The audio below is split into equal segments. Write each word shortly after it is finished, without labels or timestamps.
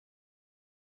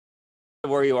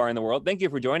where you are in the world. Thank you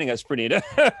for joining us, Praneeta.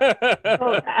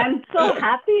 Oh, I'm so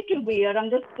happy to be here.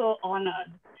 I'm just so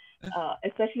honored,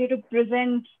 especially to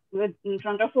present in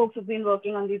front of folks who've been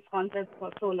working on these concepts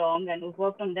for so long and who've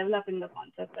worked on developing the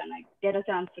concepts, and I get a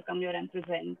chance to come here and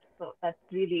present. So that's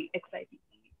really exciting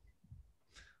for me.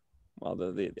 Well,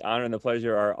 the honor and the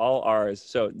pleasure are all ours.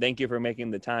 So thank you for making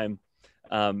the time.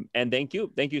 And thank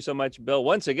you so much, Bill.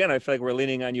 Once again, I feel like we're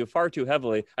leaning on you far too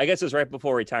heavily. I guess it's right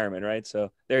before retirement, right?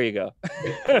 So there you go.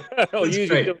 That's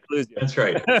right. That's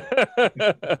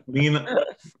right.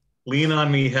 Lean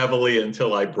on me heavily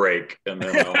until I break, and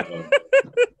then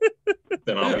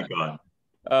I'll be gone.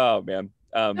 Oh man.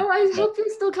 I hope you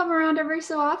still come around every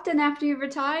so often after you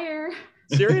retire.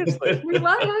 Seriously. We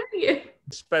love having you.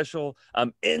 Special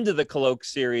into the Colloquium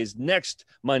series next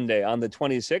Monday on the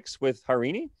 26th with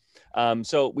Harini.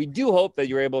 So we do hope that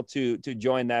you're able to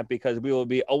join that, because we will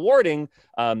be awarding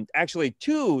actually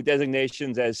 2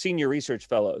 designations as senior research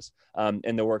fellows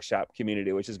in the workshop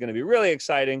community, which is going to be really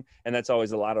exciting. And that's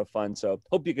always a lot of fun. So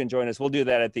hope you can join us. We'll do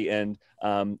that at the end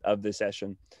of the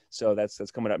session. So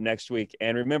that's coming up next week.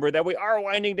 And remember that we are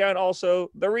winding down also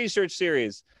the research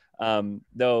series,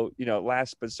 though,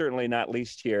 last but certainly not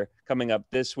least here, coming up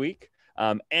this week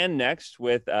and next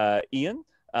with Ian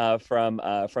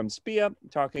from SPIA,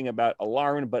 talking about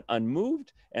Alarmed but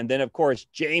Unmoved. And then, of course,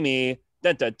 Jamie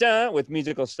with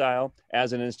musical style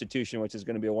as an institution, which is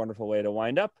going to be a wonderful way to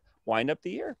wind up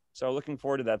the year. So looking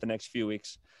forward to that the next few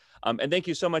weeks. And thank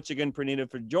you so much again, Praneeta,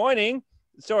 for joining.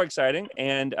 So exciting.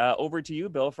 And over to you,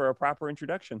 Bill, for a proper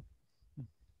introduction.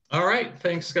 All right.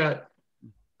 Thanks, Scott.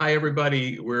 Hi,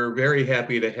 everybody. We're very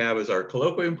happy to have as our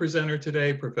colloquium presenter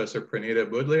today, Professor Praneeta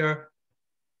Mudaliar.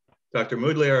 Dr.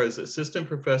 Mudaliar is assistant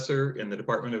professor in the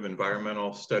Department of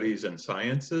Environmental Studies and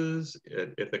Sciences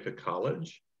at Ithaca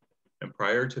College. And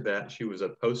prior to that, she was a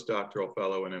postdoctoral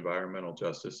fellow in environmental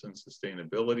justice and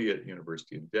sustainability at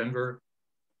University of Denver.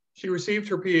 She received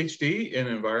her PhD in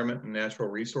environment and natural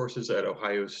resources at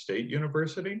Ohio State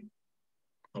University,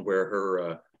 where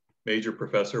her major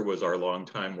professor was our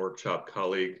longtime workshop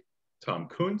colleague, Tom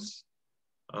Kuntz.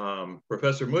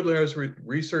 Professor Mudaliar's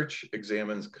research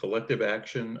examines collective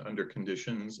action under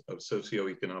conditions of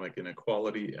socioeconomic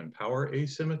inequality and power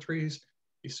asymmetries,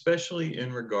 especially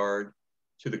in regard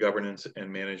to the governance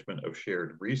and management of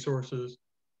shared resources.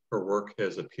 Her work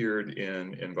has appeared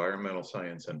in Environmental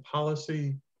Science and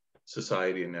Policy,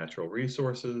 Society and Natural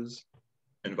Resources,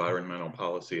 Environmental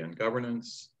Policy and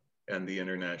Governance, and the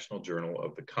International Journal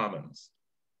of the Commons.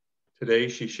 Today,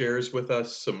 she shares with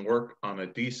us some work on a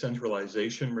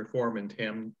decentralization reform in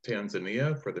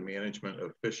Tanzania for the management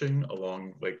of fishing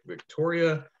along Lake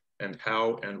Victoria, and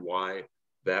how and why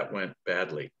that went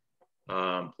badly.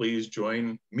 Please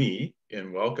join me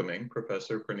in welcoming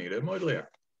Professor Praneeta Mudaliar.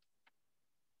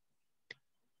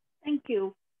 Thank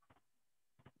you.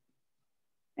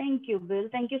 Thank you, Bill.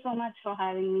 Thank you so much for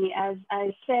having me. As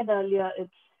I said earlier,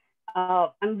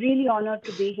 I'm really honored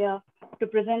to be here to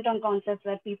present on concepts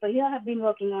that people here have been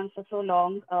working on for so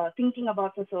long, thinking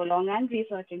about for so long, and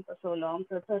researching for so long.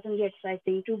 So it's certainly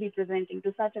exciting to be presenting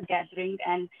to such a gathering.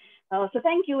 And so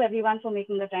thank you everyone for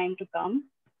making the time to come.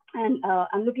 And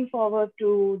I'm looking forward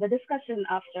to the discussion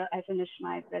after I finish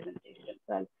my presentation.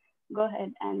 So I'll go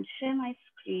ahead and share my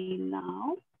screen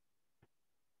now.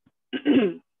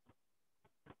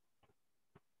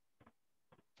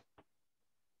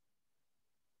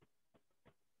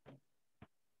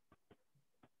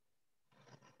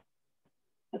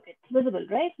 Okay, it's visible,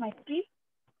 right? My screen?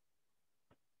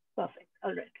 Perfect,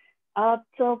 all right.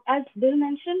 So as Bill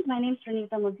mentioned, my name is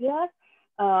Praneeta Mudaliar.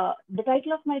 The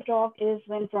title of my talk is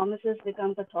When Promises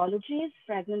Become Pathologies,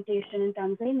 Fragmentation in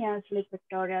Tanzania's Lake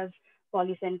Victoria's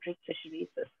Polycentric Fisheries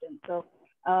System. So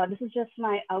this is just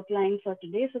my outline for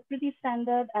today. So pretty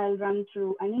standard. I'll run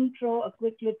through an intro, a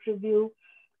quick lit review,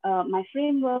 my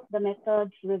framework, the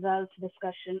methods, results,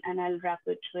 discussion, and I'll wrap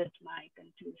it with my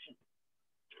conclusion.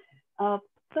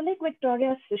 So Lake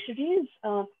Victoria's fisheries,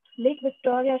 Lake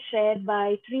Victoria shared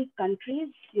by 3 countries,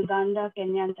 Uganda,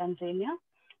 Kenya, and Tanzania.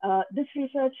 This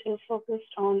research is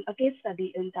focused on a case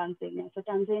study in Tanzania. So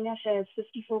Tanzania shares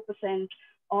 54%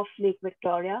 of Lake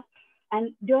Victoria.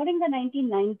 And during the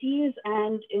 1990s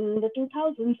and in the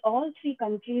 2000s, all 3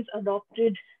 countries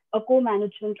adopted a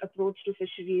co-management approach to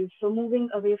fisheries. So moving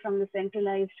away from the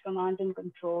centralized command and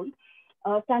control.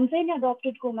 Tanzania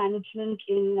adopted co-management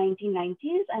in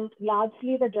 1990s, and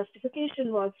largely the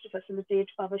justification was to facilitate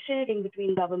power sharing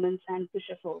between governments and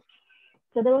fisher folks.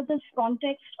 So there was this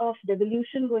context of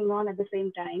devolution going on at the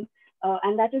same time,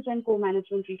 and that is when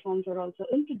co-management reforms were also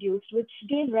introduced, which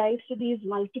gave rise to these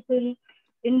multiple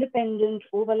independent,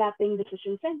 overlapping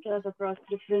decision centers across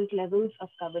different levels of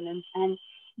governance. And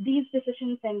these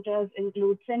decision centers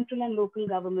include central and local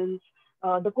governments,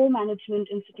 the co-management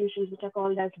institutions, which are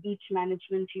called as beach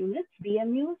management units,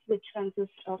 BMUs, which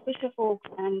consist of fisher folks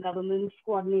and governments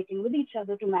coordinating with each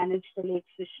other to manage the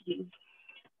lake's fisheries.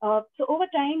 So over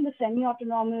time, the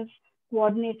semi-autonomous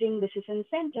coordinating decision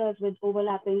centers with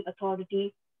overlapping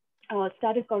authority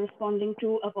started corresponding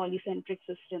to a polycentric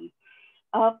system.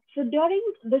 So during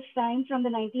this time from the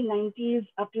 1990s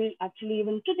up to actually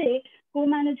even today,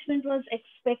 co-management was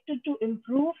expected to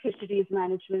improve fisheries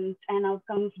management and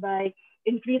outcomes by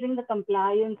increasing the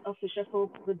compliance of fisherfolk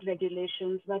with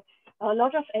regulations. But a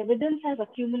lot of evidence has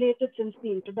accumulated since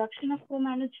the introduction of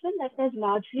co-management that has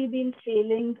largely been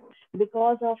failing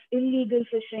because of illegal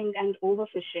fishing and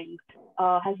overfishing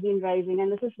has been rising.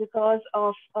 And this is because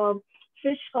of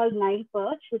fish called Nile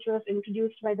perch, which was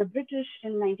introduced by the British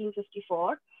in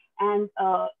 1954. And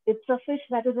it's a fish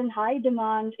that is in high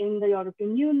demand in the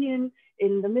European Union,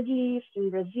 in the Middle East,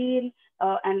 in Brazil,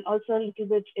 and also a little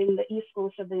bit in the East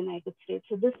Coast of the United States.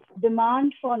 So this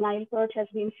demand for Nile perch has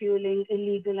been fueling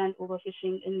illegal and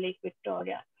overfishing in Lake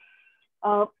Victoria.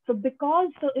 So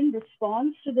in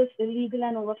response to this illegal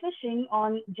and overfishing,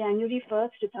 on January 1st,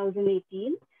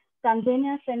 2018,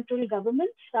 Tanzania central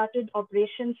government started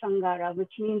Operation Sangara,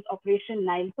 which means Operation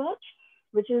Nile Perch,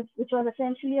 which was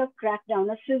essentially a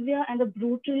crackdown, a severe and a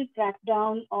brutal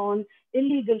crackdown on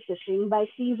illegal fishing by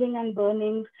seizing and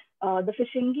burning the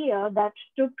fishing gear that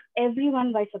took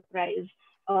everyone by surprise.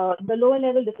 The lower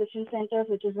level decision centers,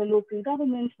 which is the local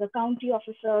governments, the county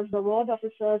officers, the ward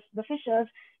officers, the fishers,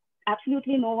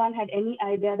 absolutely no one had any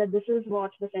idea that this is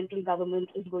what the central government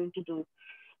is going to do.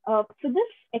 So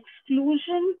this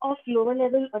exclusion of lower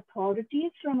level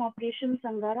authorities from Operation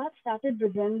Sangara started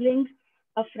resembling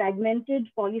a fragmented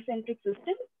polycentric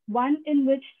system, one in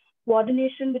which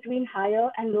coordination between higher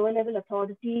and lower level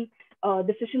authority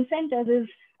decision centers is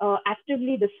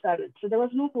actively discouraged. So there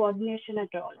was no coordination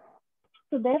at all.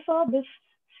 So therefore, this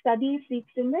study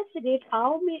seeks to investigate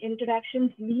how may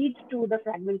interactions lead to the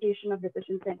fragmentation of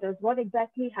decision centers. What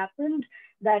exactly happened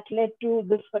that led to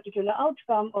this particular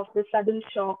outcome of the sudden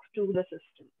shock to the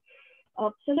system?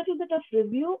 So a little bit of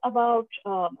review about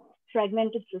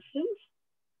fragmented systems.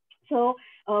 So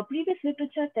previous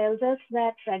literature tells us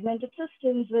that fragmented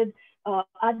systems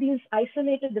are these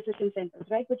isolated decision centers,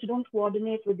 right, which don't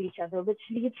coordinate with each other, which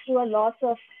leads to a loss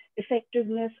of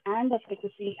effectiveness and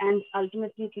efficacy, and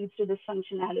ultimately it leads to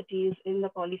dysfunctionalities in the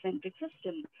polycentric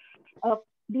system.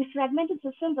 These fragmented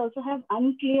systems also have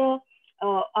unclear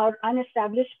or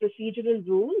unestablished procedural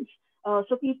rules.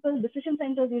 So decision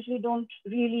centers usually don't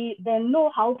really then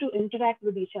know how to interact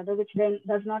with each other, which then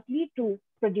does not lead to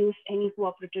produce any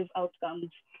cooperative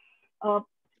outcomes.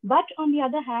 But on the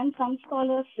other hand, some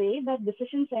scholars say that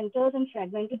decision centers and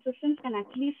fragmented systems can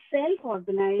actually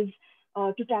self-organize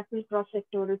to tackle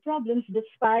cross-sectoral problems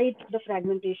despite the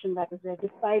fragmentation that is there,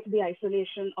 despite the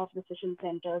isolation of decision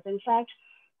centers. In fact,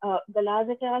 Galaz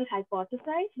et al.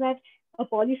 Hypothesized that a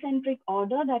polycentric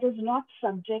order that is not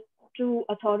subject to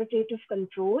authoritative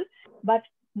control, but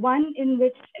one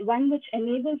which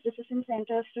enables decision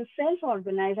centers to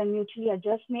self-organize and mutually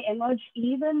adjust may emerge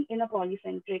even in a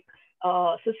polycentric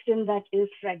system that is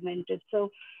fragmented. So,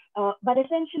 but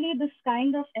essentially this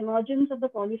kind of emergence of the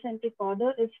polycentric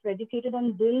order is predicated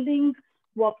on building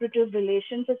cooperative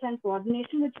relationships and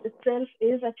coordination, which itself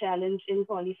is a challenge in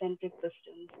polycentric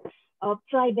systems.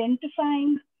 So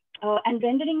identifying and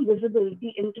rendering visible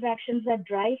the interactions that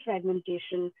drive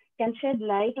fragmentation can shed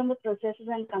light on the processes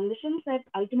and conditions that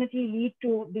ultimately lead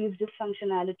to these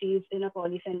dysfunctionalities in a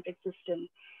polycentric system.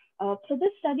 So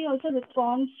this study also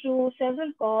responds to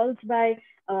several calls by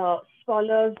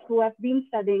scholars who have been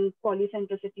studying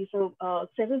polycentricity. So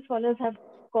several scholars have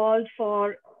called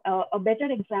for a better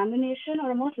examination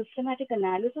or a more systematic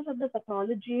analysis of the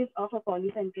pathologies of a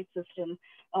polycentric system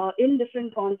in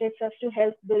different contexts as to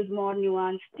help build more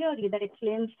nuanced theory that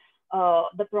explains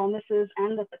the promises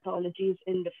and the pathologies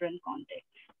in different contexts.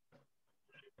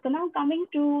 So now coming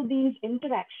to these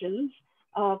interactions,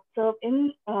 so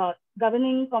in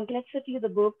Governing Complexity, the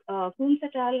book, Kuhn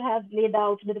et al. Have laid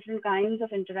out the different kinds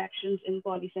of interactions in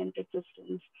polycentric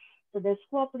systems. So there's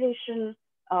cooperation,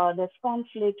 there's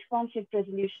conflict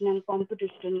resolution, and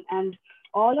competition. And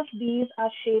all of these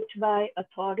are shaped by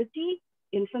authority,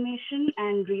 information,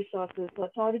 and resources. So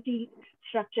authority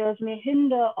structures may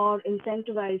hinder or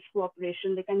incentivize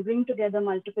cooperation. They can bring together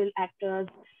multiple actors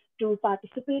to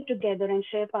participate together and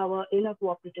share power in a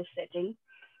cooperative setting.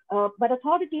 But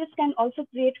authorities can also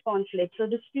create conflict. So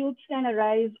disputes can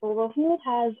arise over who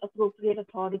has appropriate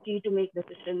authority to make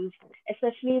decisions,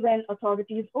 especially when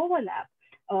authorities overlap.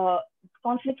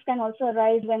 Conflicts can also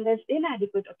arise when there's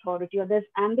inadequate authority or there's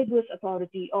ambiguous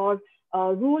authority or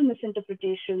rule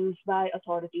misinterpretations by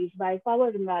authorities, by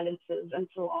power imbalances, and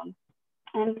so on.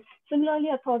 And similarly,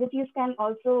 authorities can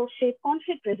also shape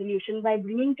conflict resolution by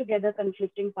bringing together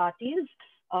conflicting parties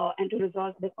and to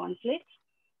resolve the conflicts.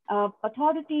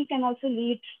 Authority can also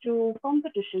lead to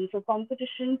competition. So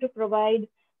competition to provide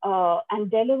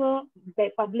and deliver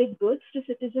public goods to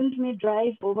citizens may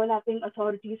drive overlapping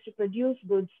authorities to produce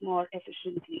goods more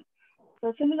efficiently.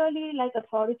 So similarly, like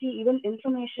authority, even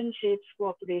information shapes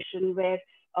cooperation, where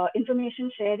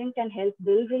information sharing can help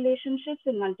build relationships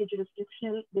in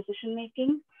multi-jurisdictional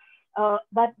decision-making.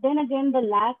 But then again, the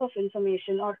lack of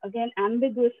information or again,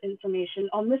 ambiguous information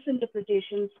or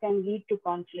misinterpretations can lead to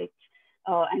conflicts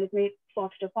and it may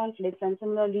foster conflicts. And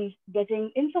similarly,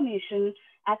 getting information,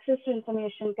 access to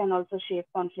information can also shape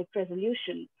conflict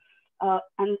resolution.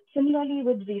 And similarly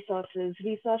with resources,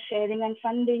 resource sharing and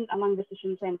funding among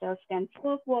decision centers can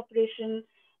spur cooperation.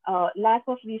 Lack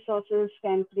of resources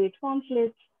can create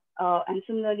conflicts, and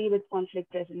similarly with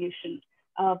conflict resolution.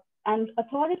 And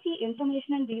authority,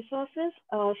 information, and resources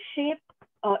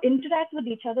interact with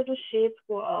each other to shape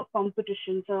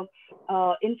competition. So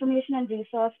information and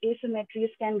resource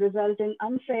asymmetries can result in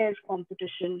unfair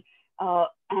competition.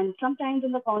 And sometimes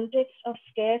in the context of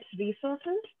scarce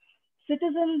resources,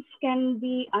 citizens can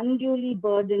be unduly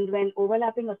burdened when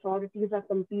overlapping authorities are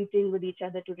competing with each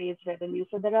other to raise revenue.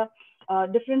 So there are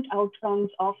different outcomes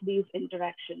of these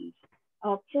interactions.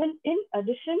 So in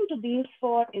addition to these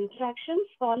four interactions,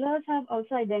 scholars have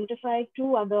also identified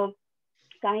two other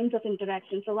kinds of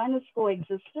interactions. So one is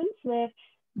coexistence, where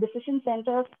decision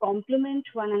centers complement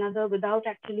one another without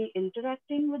actually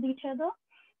interacting with each other.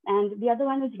 And the other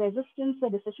one is resistance, where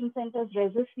decision centers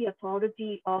resist the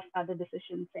authority of other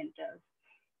decision centers.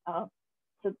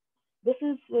 So this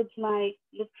is with my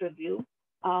lit review.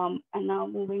 And now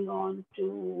moving on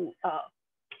to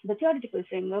the theoretical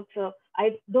framework. So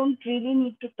I don't really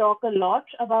need to talk a lot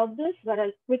about this, but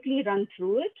I'll quickly run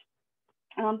through it.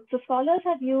 So scholars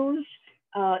have used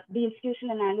the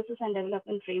institutional analysis and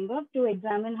development framework to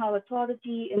examine how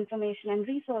authority, information, and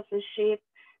resources shape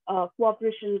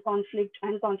cooperation, conflict,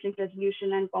 and conflict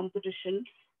resolution and competition.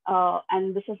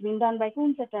 And this has been done by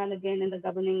Kuhn et al. Again in the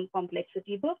Governing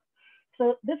Complexity book.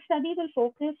 So this study will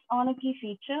focus on a key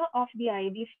feature of the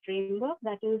IAB framework,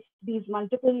 that is these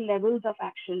multiple levels of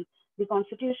action, the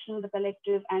constitutional, the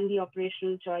collective, and the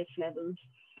operational choice levels.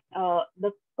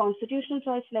 The constitutional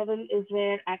choice level is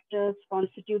where actors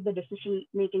constitute the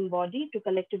decision-making body to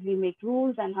collectively make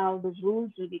rules and how those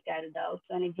rules will be carried out.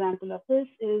 So an example of this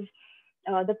is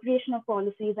the creation of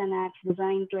policies and acts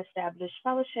designed to establish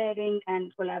power sharing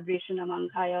and collaboration among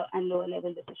higher and lower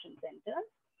level decision centers.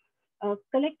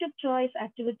 Collective choice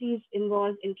activities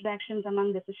involve interactions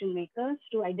among decision makers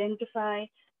to identify,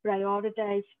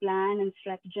 prioritize, plan, and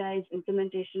strategize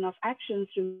implementation of actions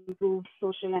to improve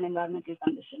social and environmental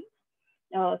conditions.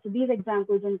 So these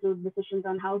examples include decisions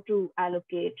on how to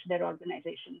allocate their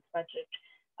organization's budget.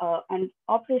 And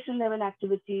operational level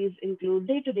activities include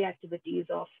day-to-day activities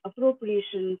of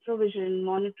appropriation, provision,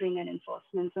 monitoring, and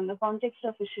enforcement. So in the context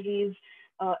of fisheries,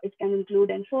 it can include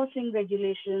enforcing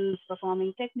regulations,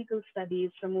 performing technical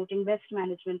studies, promoting best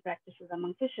management practices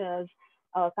among fishers,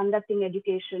 conducting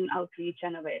education, outreach,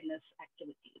 and awareness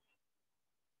activities.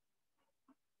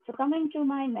 So coming to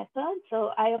my method,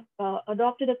 so I have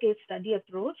adopted a case study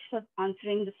approach for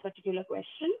answering this particular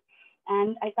question.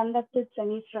 And I conducted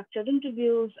semi-structured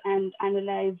interviews and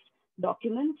analyzed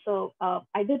documents. So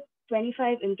I did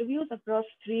 25 interviews across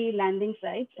 3 landing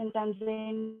sites in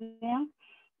Tanzania.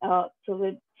 So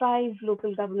with 5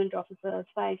 local government officers,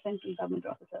 5 central government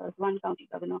officers, 1 county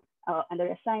governor, and the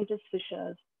rest scientists,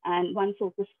 fishers, and 1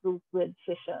 focus group with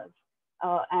fishers.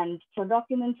 And so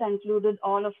documents included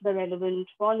all of the relevant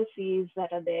policies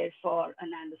that are there for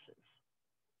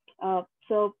analysis.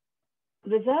 So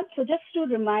results. So just to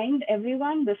remind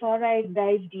everyone before I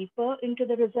dive deeper into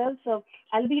the results, so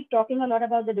I'll be talking a lot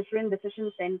about the different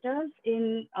decision centers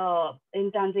in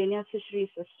Tanzania's fisheries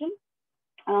system.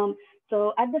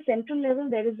 So at the central level,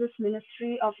 there is this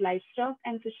Ministry of Livestock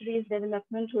and Fisheries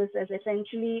Development, who is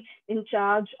essentially in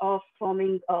charge of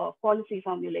forming policy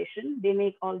formulation. They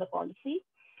make all the policy.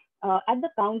 At the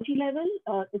county level,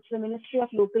 it's the Ministry of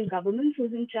Local Government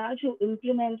who's in charge, who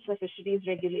implements the fisheries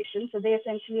regulations. So they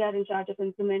essentially are in charge of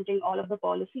implementing all of the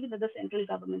policy that the central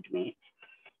government makes.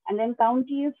 And then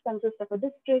counties consist of a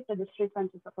district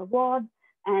consists of a ward,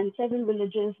 and several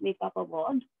villages make up a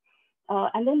ward.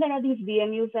 And then there are these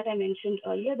BMUs that I mentioned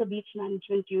earlier, the beach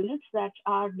management units, that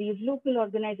are these local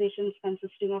organizations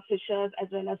consisting of fishers as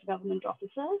well as government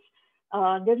officers.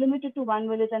 They're limited to one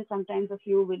village and sometimes a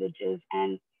few villages.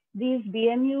 And these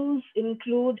BMUs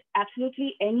include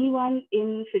absolutely anyone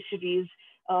in fisheries.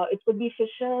 It could be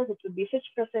fishers, it could be fish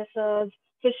processors,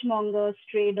 fishmongers,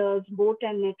 traders, boat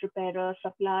and net repairers,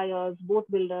 suppliers, boat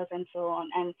builders, and so on.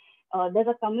 And there's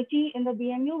a committee in the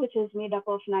BMU which is made up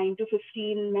of 9 to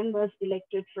 15 members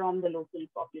elected from the local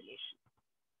population.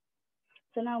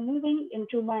 So now moving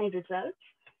into my results.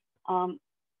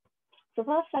 So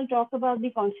first I'll talk about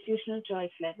the constitutional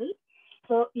choice level.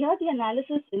 So here the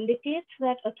analysis indicates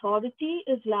that authority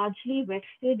is largely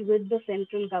vested with the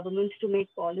central government to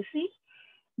make policy.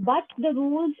 But the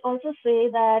rules also say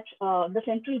that the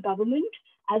central government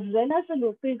as well as the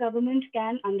local government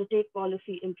can undertake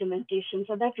policy implementation.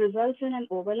 So that results in an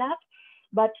overlap,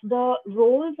 but the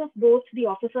roles of both the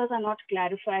officers are not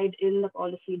clarified in the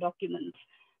policy documents.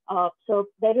 So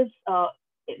there is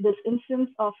this instance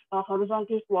of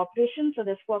horizontal cooperation. So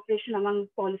there's cooperation among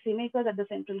policymakers at the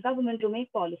central government to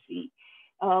make policy.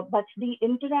 But the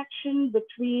interaction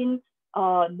between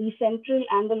the central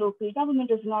and the local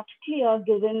government is not clear,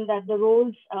 given that the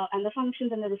roles and the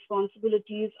functions and the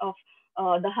responsibilities of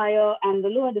the higher and the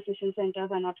lower decision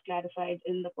centers are not clarified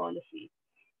in the policy.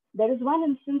 There is one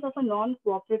instance of a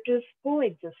non-cooperative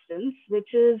coexistence,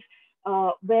 which is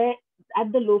where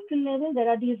at the local level, there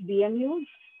are these BMUs,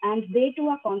 and they too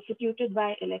are constituted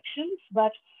by elections,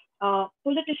 but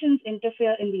politicians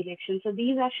interfere in the elections. So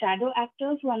these are shadow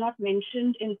actors who are not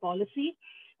mentioned in policy,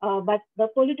 but the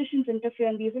politicians interfere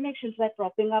in these elections by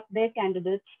propping up their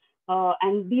candidates.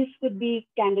 And these could be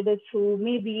candidates who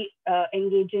may be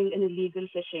engaging in illegal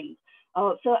fishing.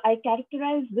 So I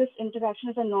characterize this interaction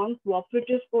as a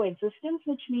non-cooperative coexistence,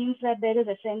 which means that there is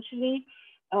essentially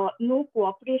no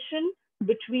cooperation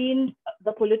between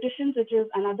the politicians, which is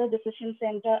another decision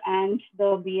center, and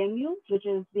the BMU, which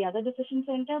is the other decision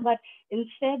center, but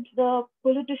instead the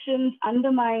politicians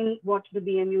undermine what the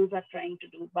BMUs are trying to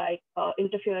do by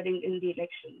interfering in the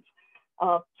elections.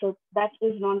 So that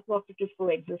is non-cooperative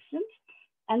coexistence.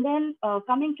 And then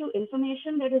coming to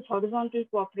information, there is horizontal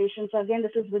cooperation. So again,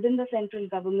 this is within the central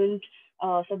government.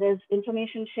 So there's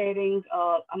information sharing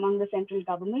among the central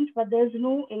government, but there's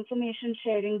no information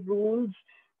sharing rules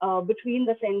between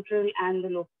the central and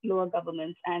the lower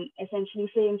governments, and essentially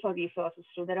same for resources.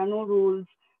 So there are no rules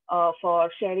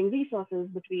for sharing resources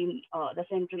between the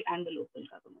central and the local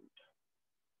government.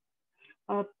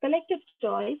 Collective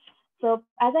choice. So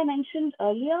as I mentioned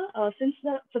earlier, since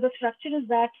the structure is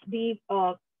that the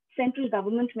central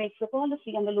government makes the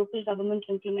policy and the local government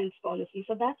implements policy.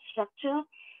 So that structure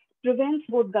prevents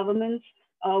both governments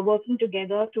working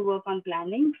together to work on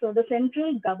planning. So the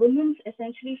central government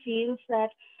essentially feels that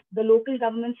the local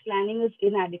government's planning is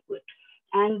inadequate.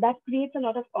 And that creates a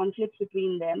lot of conflicts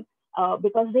between them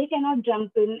because they cannot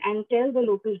jump in and tell the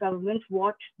local government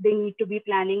what they need to be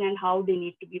planning and how they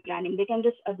need to be planning. They can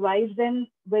just advise them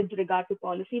with regard to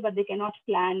policy, but they cannot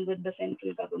plan with the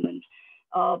central government.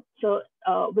 So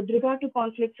with regard to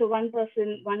conflict, so one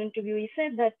interviewee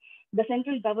said that the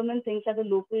central government thinks that the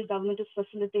local government is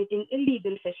facilitating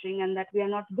illegal fishing and that we are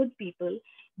not good people.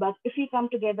 But if we come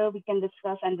together, we can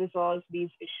discuss and resolve these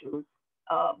issues.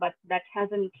 But that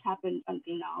hasn't happened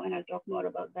until now, and I'll talk more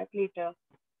about that later.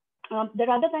 There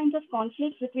are other kinds of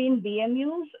conflicts between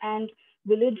BMUs and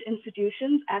village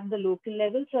institutions at the local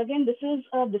level. So again, this is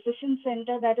a decision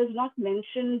center that is not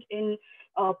mentioned in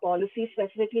policy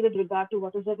specifically with regard to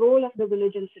what is the role of the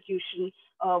village institution,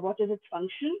 what is its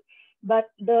function.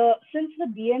 But since the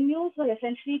BMUs were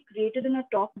essentially created in a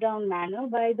top-down manner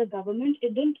by the government,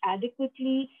 it didn't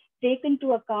adequately take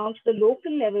into account the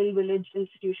local level village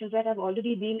institutions that have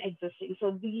already been existing.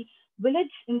 So the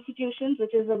village institutions,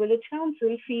 which is the village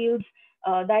council, feels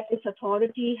that its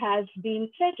authority has been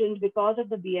threatened because of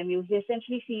the BMUs. They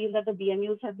essentially feel that the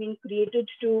BMUs have been created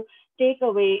to take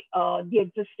away the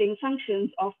existing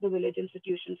functions of the village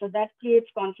institution. So that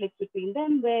creates conflict between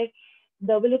them, where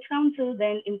the village council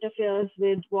then interferes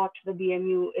with what the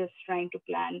BMU is trying to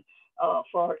plan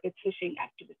for its fishing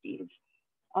activities.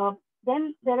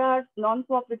 Then there are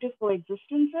non-cooperative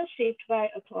coexistences shaped by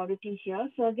authority here.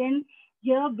 So again,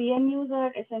 here BMUs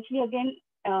are essentially again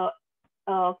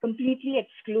completely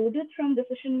excluded from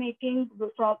decision-making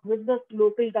with the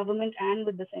local government and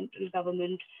with the central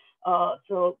government.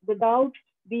 So without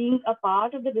being a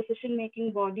part of the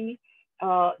decision-making body,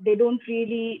 they don't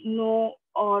really know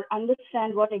or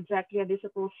understand what exactly are they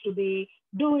supposed to be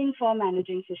doing for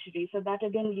managing fisheries. So that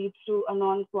again leads to a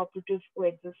non-cooperative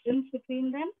coexistence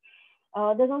between them.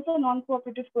 There's also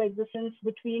non-cooperative coexistence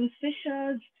between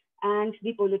fishers and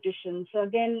the politicians. So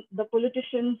again, the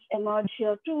politicians emerge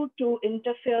here too to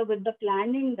interfere with the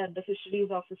planning that the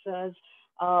fisheries officers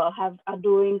are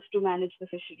doing to manage the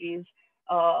fisheries.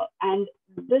 And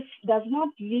this does not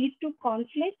lead to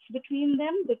conflicts between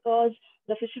them because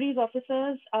the fisheries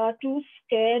officers are too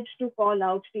scared to call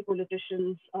out the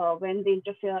politicians when they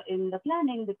interfere in the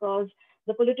planning, because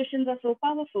the politicians are so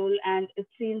powerful, and it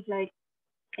seems like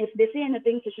if they say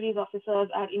anything, fisheries officers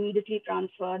are immediately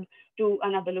transferred to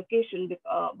another location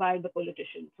by the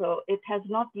politician. So it has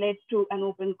not led to an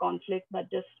open conflict,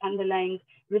 but just underlying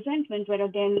resentment where,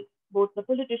 again, both the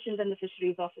politicians and the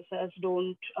fisheries officers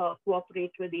don't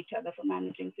cooperate with each other for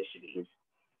managing fisheries.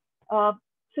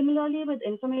 Similarly, with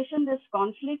information, there's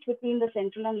conflict between the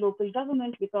central and local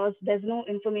government because there's no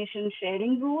information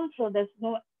sharing rule. So there's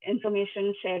no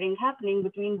information sharing happening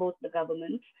between both the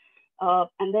governments.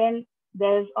 And then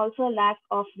there's also a lack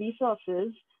of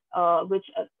resources,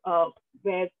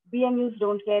 where BMUs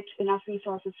don't get enough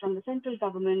resources from the central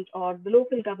government, or the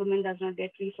local government does not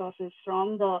get resources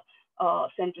from the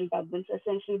central government. So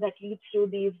essentially, that leads to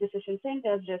these decision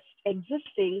centers just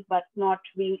existing, but not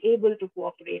being able to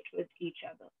cooperate with each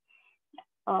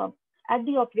other. At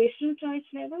the operational choice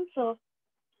level, so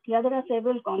here there are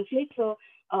several conflicts. So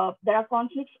there are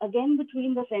conflicts again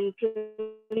between the central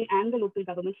and the local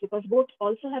governments because both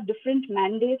also have different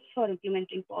mandates for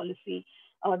implementing policy.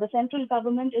 The central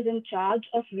government is in charge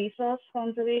of resource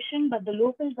conservation, but the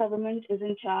local government is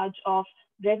in charge of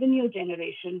revenue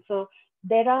generation. So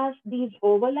there are these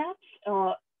overlaps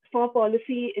for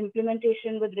policy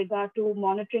implementation with regard to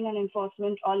monitoring and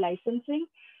enforcement or licensing.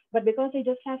 But because they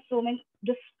just have so many,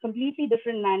 just completely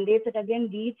different mandates, it again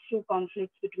leads to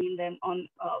conflicts between them on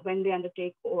when they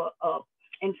undertake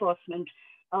enforcement.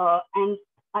 And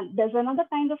there's another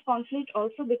kind of conflict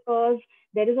also because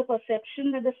there is a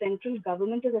perception that the central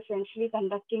government is essentially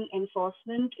conducting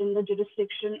enforcement in the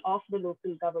jurisdiction of the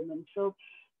local government. So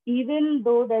even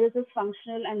though there is this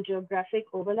functional and geographic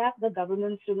overlap, the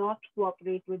governments do not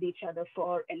cooperate with each other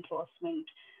for enforcement.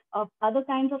 Other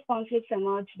kinds of conflicts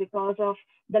emerge because of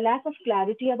the lack of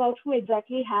clarity about who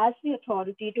exactly has the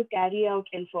authority to carry out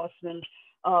enforcement.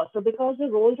 So because the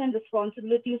roles and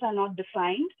responsibilities are not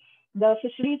defined, the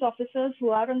fisheries officers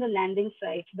who are on the landing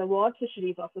site, the ward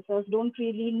fisheries officers, don't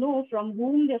really know from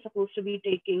whom they're supposed to be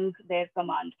taking their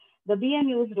command. The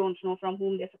BMUs don't know from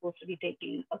whom they're supposed to be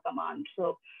taking a command.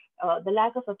 So the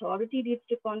lack of authority leads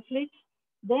to conflicts.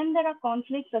 Then there are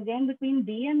conflicts again between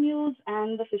BMUs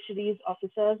and the fisheries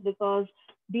officers because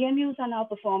BMUs are now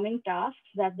performing tasks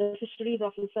that the fisheries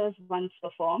officers once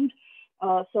performed.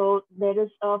 So there is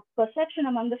a perception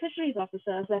among the fisheries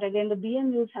officers that again the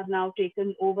BMUs have now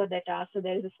taken over their tasks. So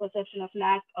there is this perception of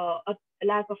lack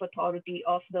of authority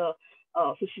of the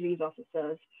fisheries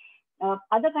officers.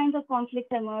 Other kinds of conflicts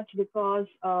emerge because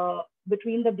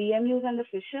between the BMUs and the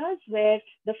fishers, where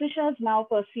the fishers now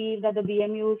perceive that the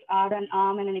BMUs are an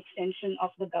arm and an extension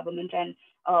of the government, and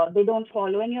they don't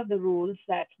follow any of the rules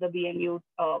that the BMU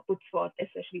puts forth,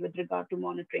 especially with regard to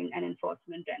monitoring and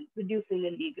enforcement and reducing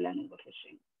illegal and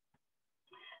overfishing.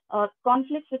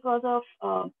 Conflicts because of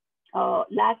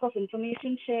lack of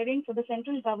information sharing. So the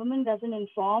central government doesn't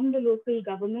inform the local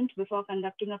government before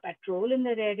conducting a patrol in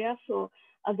their area. So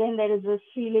again, there is this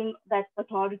feeling that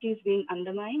authority is being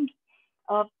undermined.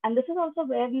 And this is also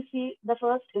where we see the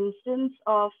first instance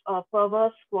of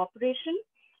perverse cooperation.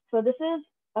 So this is,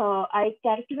 I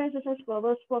characterize this as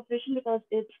perverse cooperation because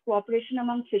it's cooperation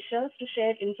among fishers to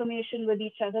share information with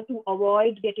each other to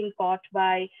avoid getting caught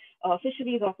by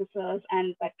fisheries officers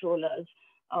and patrollers.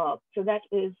 So that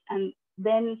is, and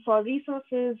then for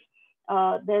resources,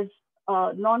 there's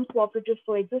non-cooperative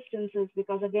coexistences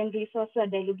because again, resources are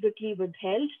deliberately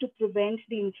withheld to prevent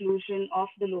the inclusion of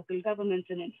the local governments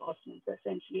in enforcement. So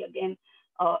essentially, again,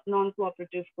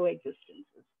 non-cooperative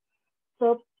coexistences.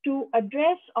 So to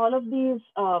address all of these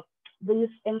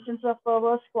instances of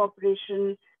perverse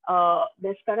cooperation,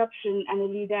 there's corruption and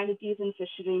illegalities in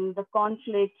fishing, the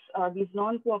conflicts, these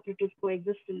non-cooperative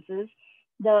coexistences,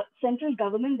 the central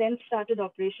government then started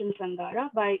Operation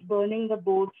Sangara by burning the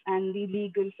boats and the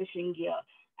legal fishing gear.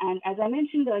 And as I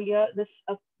mentioned earlier,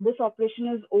 this operation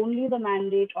is only the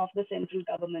mandate of the central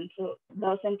government. So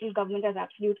the central government has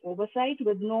absolute oversight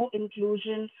with no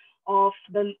inclusion of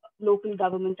the local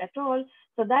government at all.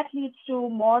 So that leads to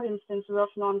more instances of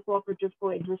non-cooperative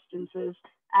coexistences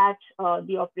at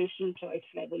the operational choice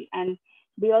level. And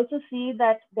we also see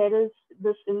that there is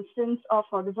this instance of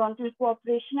horizontal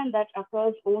cooperation, and that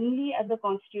occurs only at the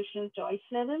constitutional choice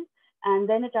level, and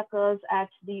then it occurs at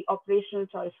the operational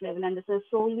choice level. And this is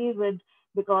solely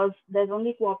because there's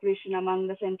only cooperation among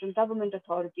the central government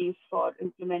authorities for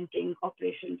implementing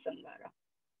Operation Sangara.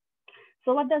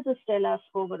 So what does this tell us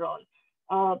overall?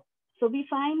 So we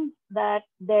find that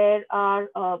there are,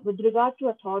 with regard to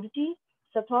authority,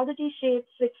 So authority shapes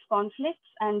 6 conflicts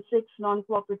and 6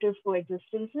 non-cooperative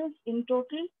coexistences in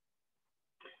total.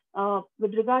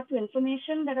 With regard to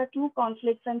information, there are 2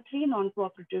 conflicts and 3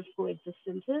 non-cooperative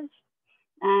coexistences.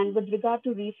 And with regard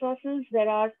to resources, there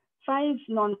are 5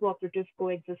 non-cooperative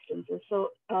coexistences. So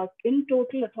in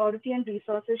total, authority and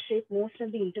resources shape most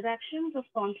of the interactions of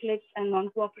conflicts and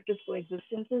non-cooperative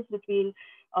coexistences between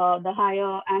the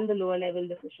higher and the lower level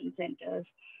decision centers.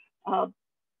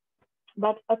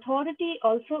 But authority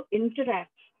also interacts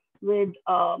with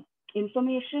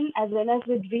information as well as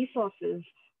with resources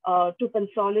to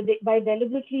consolidate by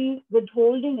deliberately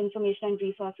withholding information and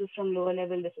resources from lower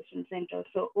level decision centers.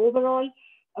 So overall,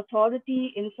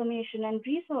 authority, information, and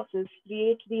resources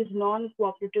create these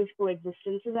non-cooperative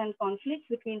coexistences and conflicts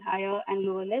between higher and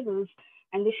lower levels,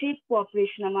 and they shape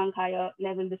cooperation among higher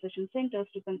level decision centers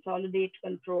to consolidate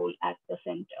control at the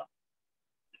center.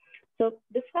 So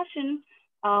discussion.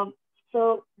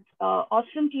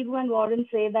 Ostrom, Tibu, and Warren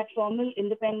say that formal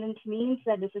independence means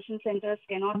that decision centers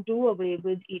cannot do away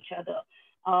with each other.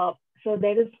 So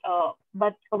there is,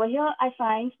 but over here I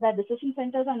find that decision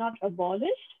centers are not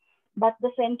abolished, but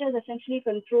the centers essentially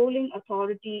controlling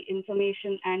authority,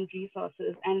 information, and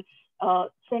resources. And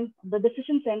the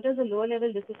decision centers, the lower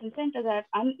level decision centers, are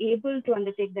unable to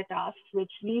undertake their tasks,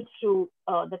 which leads to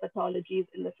the pathologies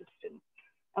in the system.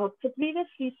 So previous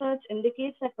research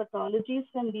indicates that pathologies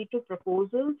can lead to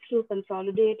proposals to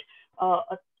consolidate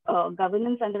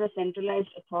governance under a centralized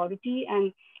authority.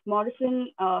 And Morrison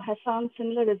has found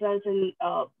similar results in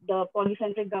the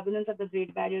polycentric governance of the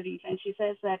Great Barrier Reef. And she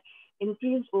says that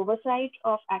increased oversight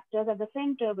of actors at the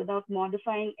center without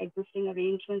modifying existing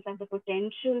arrangements has the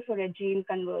potential for regime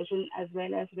conversion as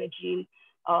well as regime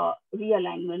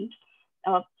realignment.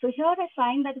 So here I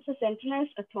find that it's a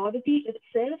centralized authority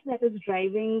itself that is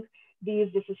driving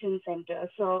these decision centers.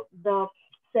 So the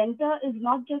center is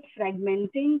not just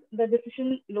fragmenting the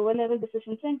lower level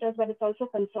decision centers, but it's also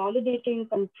consolidating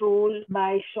control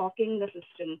by shocking the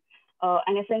system.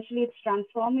 And essentially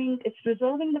it's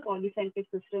preserving the polycentric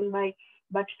system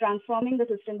but transforming the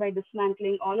system by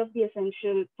dismantling all of the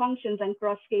essential functions and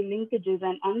cross-scale linkages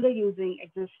and underusing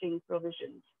existing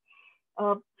provisions.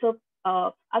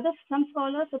 Some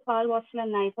scholars, Pal, Wassler,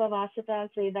 and Naipa, Vasatal,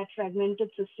 say that fragmented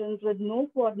systems with no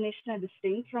coordination are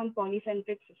distinct from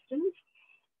polycentric systems.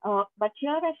 But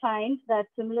here I find that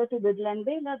similar to Biddle and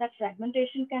Baylor, that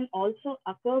fragmentation can also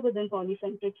occur within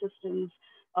polycentric systems.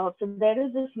 So there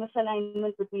is this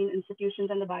misalignment between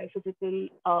institutions and the biophysical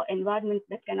environment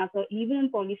that can occur even in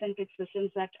polycentric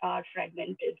systems that are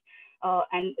fragmented.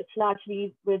 And it's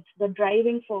largely with the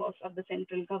driving force of the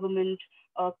central government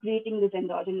creating these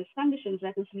endogenous conditions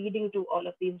that is leading to all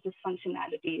of these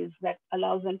dysfunctionalities that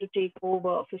allows them to take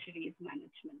over fisheries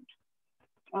management.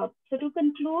 So to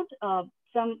conclude,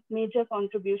 some major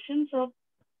contributions. So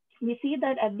we see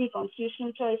that at the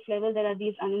constitutional choice level, there are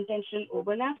these unintentional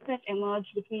overlaps that emerge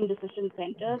between decision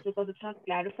centers because it's not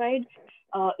clarified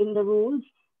in the rules.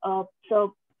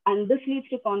 And this leads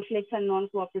to conflicts and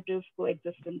non-cooperative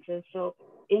coexistences. So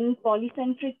in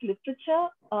polycentric literature,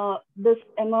 this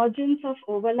emergence of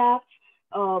overlaps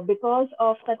because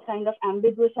of such kind of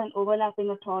ambiguous and overlapping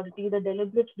authority, the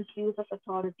deliberate misuse of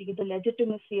authority, the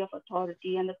legitimacy of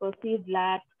authority, and the perceived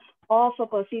lack of a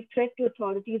perceived threat to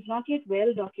authority is not yet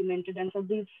well documented. And so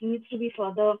this needs to be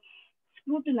further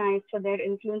scrutinized for their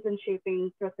influence in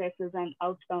shaping processes and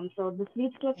outcomes. So this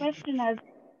leads to a question as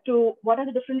to what are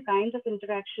the different kinds of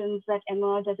interactions that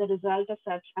emerge as a result of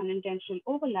such unintentional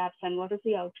overlaps, and what is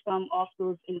the outcome of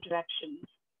those interactions.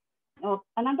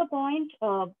 Another point,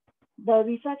 the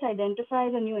research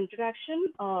identifies a new interaction,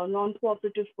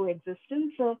 non-cooperative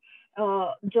coexistence. So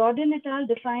Jordan et al.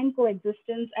 Define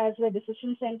coexistence as where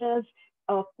decision centers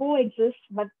coexist,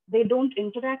 but they don't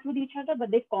interact with each other,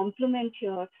 but they complement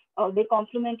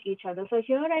each other. So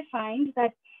here I find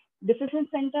that decision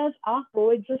centers are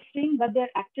coexisting, but they're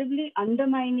actively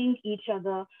undermining each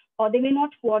other, or they may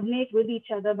not coordinate with each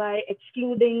other by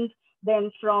excluding them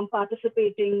from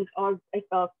participating or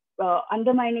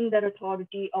undermining their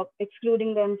authority, or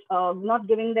excluding them, not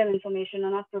giving them information,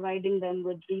 or not providing them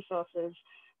with resources.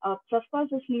 So of course,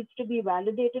 this needs to be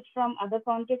validated from other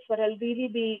contexts, but I'll really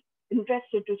be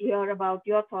interested to hear about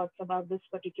your thoughts about this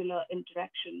particular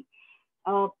interaction.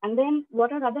 And then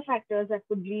what are other factors that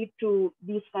could lead to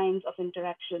these kinds of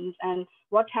interactions, and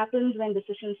what happens when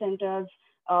decision centers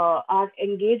are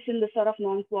engaged in this sort of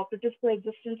non-cooperative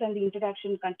coexistence and the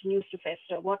interaction continues to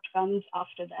fester? What comes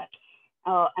after that?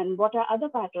 And what are other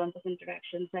patterns of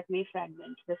interactions that may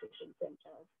fragment decision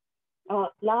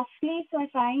centers? Lastly, so I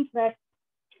find that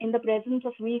In the presence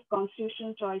of weak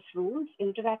constitutional choice rules,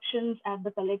 interactions at the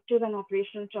collective and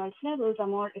operational choice levels are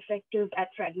more effective at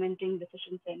fragmenting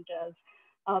decision centers.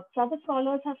 Other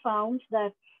scholars have found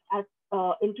that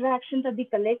interactions at the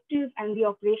collective and the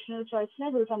operational choice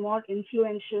levels are more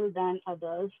influential than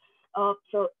others.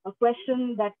 So a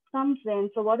question that comes then,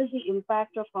 so what is the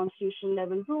impact of constitutional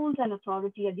level rules and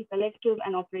authority at the collective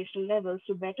and operational levels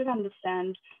to better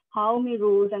understand how may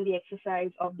rules and the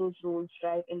exercise of those rules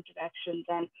drive interactions?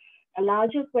 And a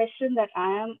larger question that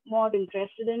I am more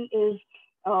interested in is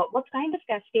what kind of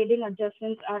cascading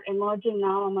adjustments are emerging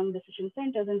now among decision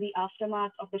centers in the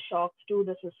aftermath of the shocks to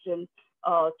the system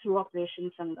through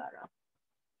Operation Sangara?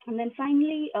 And then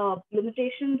finally,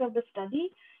 limitations of the study.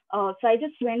 So I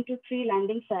just went to 3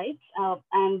 landing sites,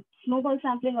 and snowball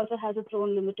sampling also has its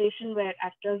own limitation where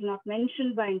actors not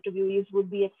mentioned by interviewees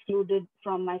would be excluded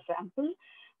from my sample.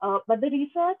 But the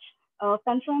research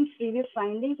confirms previous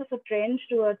findings of a trend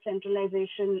towards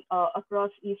centralization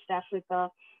across East Africa.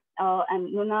 And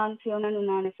Fiona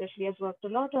Nunan especially has worked a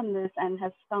lot on this and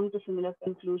has come to similar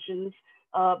conclusions.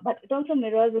 But it also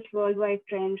mirrors this worldwide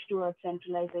trend towards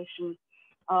centralization.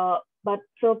 But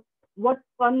so what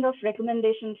kind of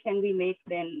recommendations can we make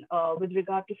then with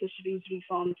regard to fisheries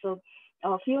reform? So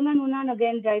Fiona Nunan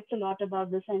again writes a lot about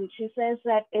this, and she says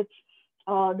that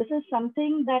this is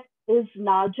something that is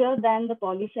larger than the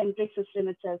polycentric system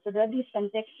itself. So there are these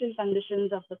contextual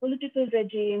conditions of the political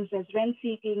regimes, there's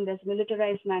rent-seeking, there's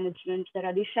militarized management, there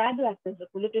are these shadow actors, the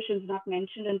politicians not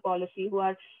mentioned in policy, who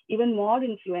are even more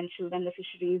influential than the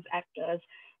fisheries actors.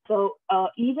 So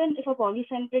even if a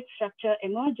polycentric structure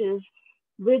emerges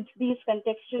with these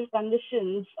contextual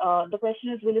conditions, the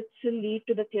question is, will it still lead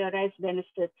to the theorized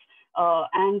benefits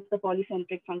and the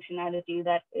polycentric functionality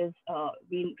that is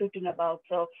being written about?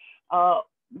 So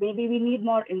maybe we need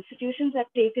more institutions that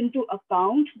take into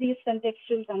account these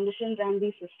contextual conditions and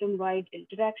these system-wide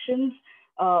interactions.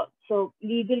 So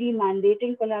legally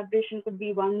mandating collaboration could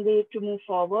be one way to move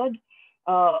forward.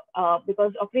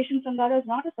 Because Operation Sangara is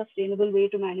not a sustainable way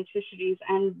to manage fisheries.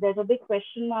 And there's a big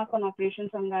question mark on Operation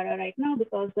Sangara right now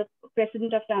because the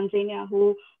president of Tanzania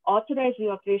who authorized the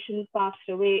operation passed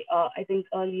away, I think,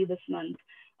 early this month.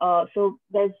 So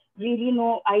there's really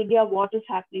no idea what is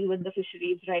happening with the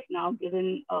fisheries right now,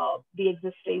 given the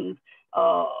existing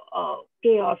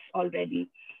chaos already.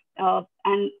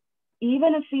 And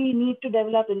even if we need to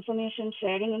develop information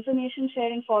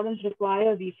sharing forums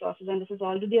require resources, and this is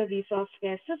already a resource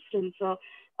scarce system. So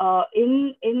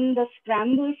in the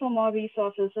scramble for more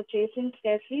resources, so chasing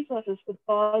scarce resources could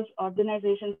cause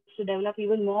organizations to develop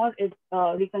even more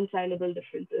reconcilable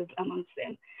differences amongst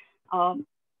them.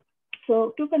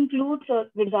 So to conclude, so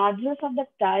regardless of the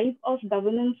type of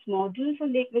governance model for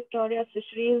Lake Victoria's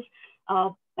fisheries,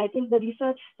 I think the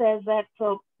research says that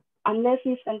unless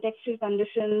these contextual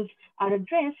conditions are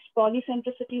addressed,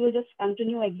 polycentricity will just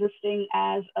continue existing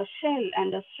as a shell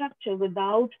and a structure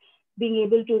without being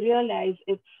able to realize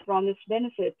its promised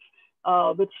benefits,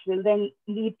 which will then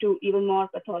lead to even more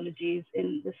pathologies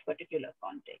in this particular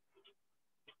context.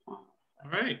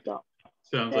 All right. So,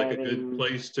 sounds like a good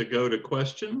place to go to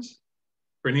questions.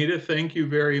 Praneeta, thank you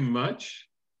very much.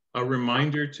 A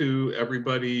reminder to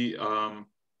everybody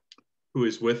who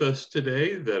is with us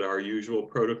today that our usual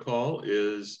protocol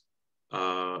is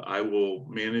I will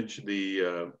manage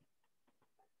the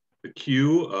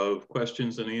queue of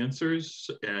questions and answers,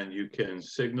 and you can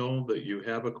signal that you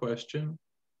have a question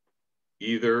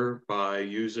either by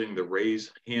using the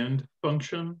raise hand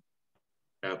function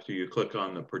after you click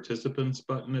on the participants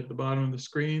button at the bottom of the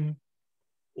screen,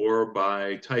 or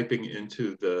by typing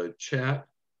into the chat.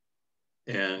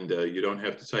 And you don't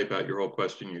have to type out your whole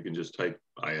question. You can just type,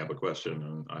 I have a question,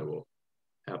 and I will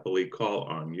happily call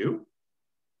on you.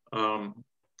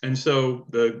 And so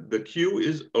the queue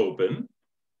is open.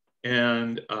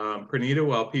 And Praneeta,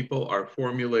 while people are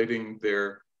formulating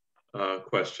their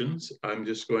questions, I'm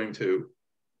just going to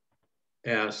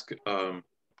ask a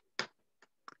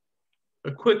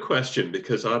quick question,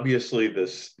 because obviously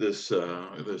this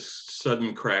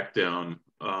sudden crackdown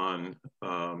on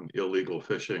illegal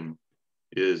fishing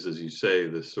is, as you say,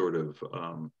 this sort of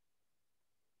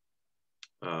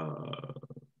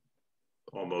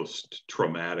almost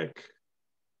traumatic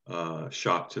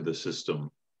shock to the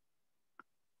system.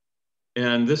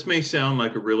 And this may sound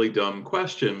like a really dumb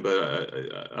question, but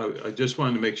I just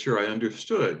wanted to make sure I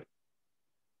understood.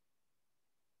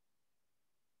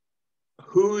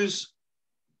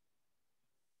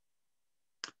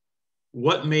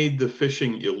 What made the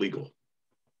fishing illegal?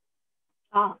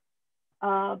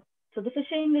 So the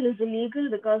fishing is illegal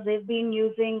because they've been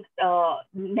using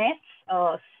nets,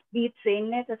 beach seine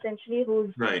nets, essentially,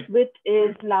 whose Right. width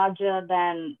is larger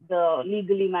than the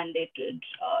legally mandated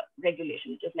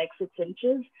regulation, which is like 6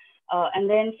 inches. And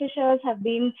then fishers have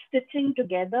been stitching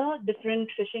together different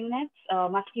fishing nets,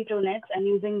 mosquito nets, and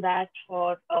using that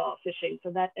for fishing. So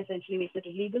that essentially makes it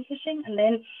illegal fishing. And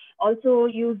then also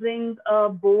using a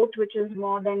boat which is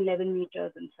more than 11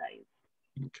 meters in size.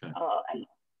 Okay. And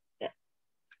yeah.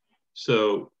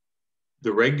 So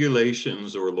the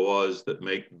regulations or laws that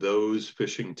make those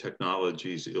fishing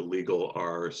technologies illegal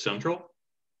are central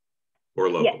or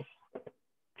local? Yes,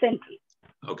 central.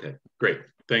 Okay, great.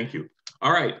 Thank you.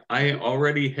 All right, I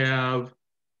already have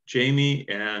Jamie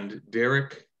and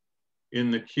Derek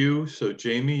in the queue. So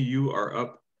Jamie, you are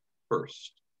up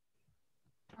first.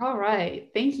 All right.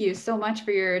 Thank you so much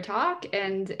for your talk.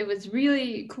 And it was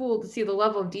really cool to see the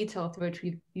level of detail to which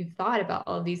you've thought about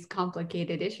all of these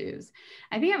complicated issues.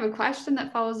 I think I have a question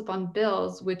that follows up on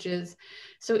Bill's, which is,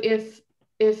 so if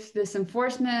this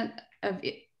enforcement of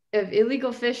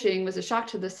illegal fishing was a shock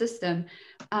to the system,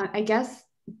 I guess,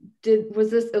 was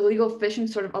this illegal fishing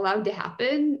sort of allowed to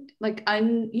happen, like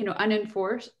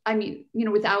unenforced? I mean,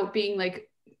 without being like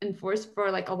enforced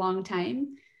for like a long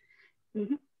time?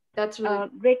 Mm-hmm. That's really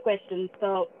great question.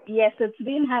 So yes, it's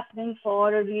been happening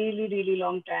for a really, really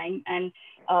long time. And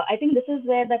I think this is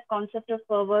where that concept of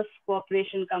perverse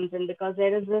cooperation comes in, because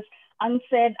there is this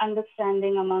unsaid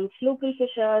understanding amongst local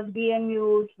fishers,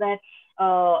 BMUs, that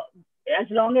as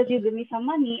long as you give me some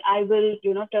money, I will,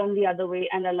 turn the other way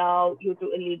and allow you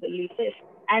to illegally fish.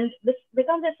 And this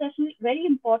becomes especially very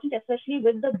important, especially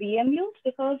with the BMUs,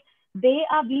 because they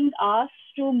are being asked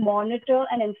to monitor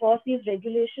and enforce these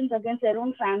regulations against their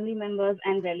own family members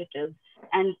and relatives.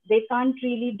 And they can't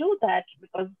really do that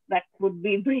because that would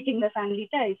be breaking the family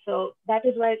ties. So that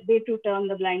is why they too turn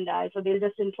the blind eye. So they'll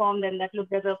just inform them that, look,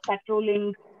 there's a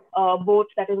patrolling boat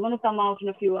that is going to come out in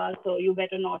a few hours, so you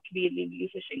better not be illegally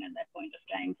fishing at that point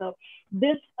of time. So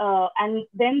this, and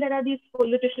then there are these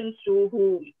politicians too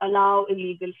who allow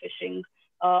illegal fishing,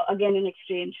 again in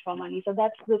exchange for money. So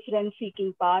that's the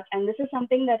rent-seeking part, and this is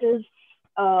something that is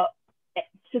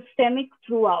systemic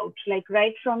throughout, like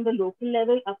right from the local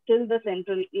level up till the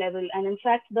central level. And in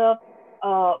fact, the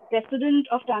president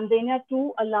of Tanzania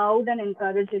too allowed and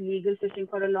encouraged illegal fishing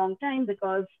for a long time,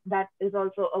 because that is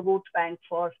also a vote bank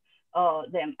for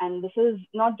them. And this is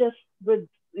not just with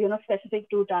specific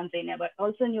to Tanzania, but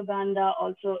also in Uganda,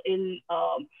 also in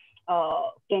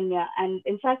Kenya, and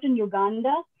in fact in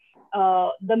Uganda,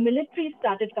 the military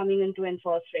started coming in to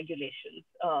enforce regulations,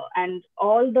 and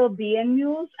all the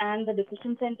BMUs and the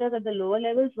decision centers at the lower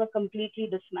levels were completely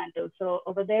dismantled. So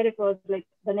over there, it was like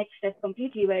the next step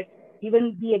completely, where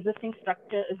even the existing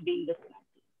structure is being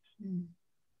dismantled.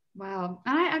 Wow.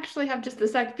 And I actually have just a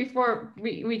sec before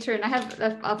we turn, I have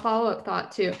a follow-up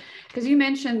thought too, because you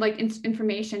mentioned like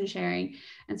information sharing.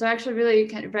 And so I actually really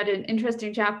kind of read an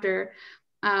interesting chapter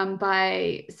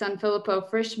by Sanfilippo,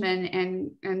 Frischman,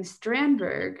 and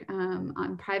Strandberg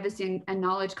on privacy and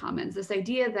knowledge commons. This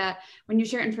idea that when you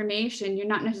share information, you're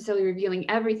not necessarily revealing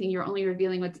everything, you're only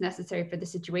revealing what's necessary for the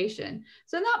situation.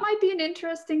 So that might be an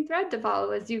interesting thread to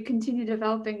follow as you continue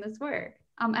developing this work.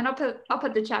 And I'll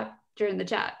put the chapter in the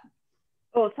chat.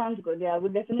 Oh, sounds good. Yeah, I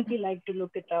would definitely like to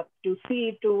look it up to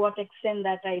see to what extent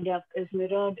that idea is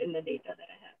mirrored in the data that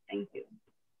I have. Thank you.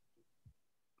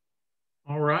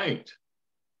 All right.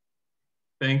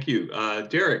 Thank you.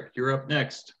 Derek, you're up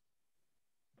next.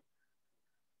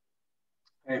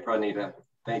 Hey, Praneeta.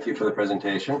 Thank you for the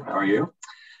presentation. How are you?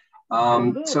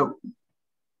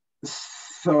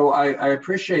 So I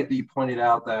appreciate that you pointed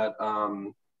out that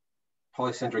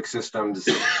polycentric systems,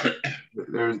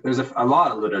 there's a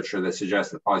lot of literature that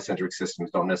suggests that polycentric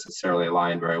systems don't necessarily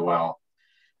align very well.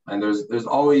 And there's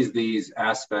always these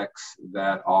aspects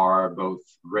that are both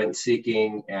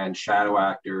rent-seeking and shadow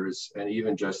actors, and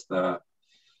even just the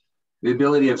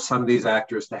ability of some of these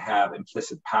actors to have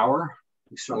implicit power.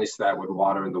 We certainly see that with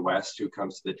Water in the West, who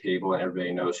comes to the table and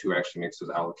everybody knows who actually makes those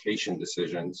allocation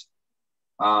decisions.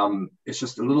 It's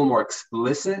just a little more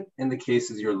explicit in the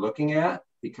cases you're looking at,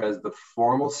 because the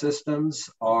formal systems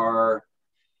are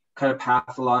kind of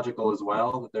pathological as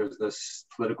well. That there's this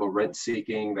political rent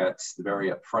seeking that's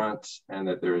very upfront, and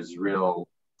that there's real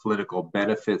political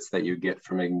benefits that you get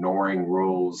from ignoring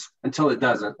rules until it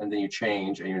doesn't, and then you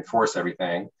change and you enforce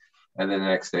everything, and then the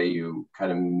next day you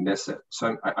kind of miss it.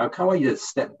 So I kind of want you to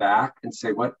step back and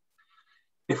say, what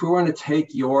if we want to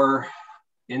take your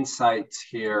insights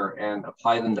here and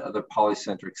apply them to other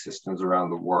polycentric systems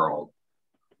around the world?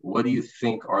 What do you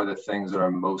think are the things that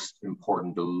are most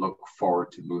important to look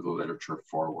forward to move the literature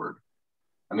forward?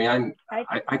 I mean,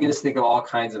 I can just think of all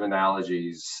kinds of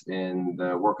analogies in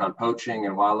the work on poaching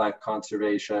and wildlife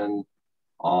conservation,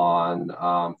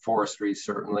 on forestry,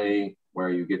 certainly, where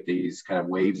you get these kind of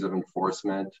waves of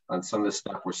enforcement, on some of the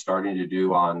stuff we're starting to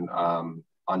do on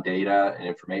data and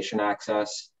information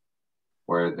access,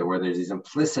 where there's these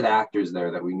implicit actors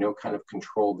there that we know kind of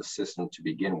control the system to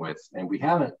begin with. And we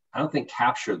haven't, I don't think,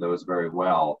 captured those very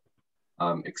well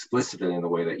explicitly in the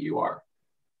way that you are.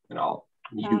 And I'll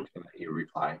mute and let you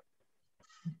reply.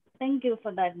 Thank you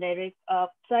for that, Derek.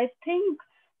 So I think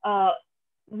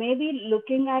maybe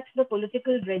looking at the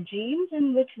political regimes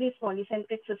in which these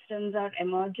polycentric systems are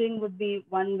emerging would be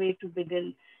one way to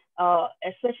begin.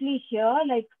 Especially here,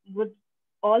 like with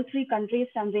all three countries,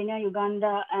 Tanzania,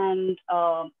 Uganda, and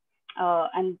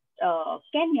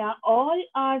Kenya, all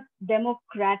are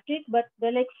democratic, but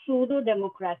they're like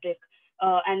pseudo-democratic.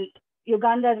 And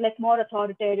Uganda is like more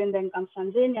authoritarian, then comes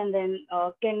Tanzania, and then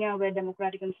Kenya, where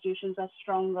democratic institutions are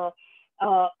stronger.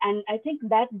 And I think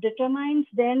that determines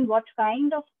then what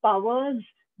kind of powers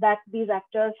that these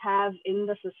actors have in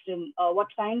the system. What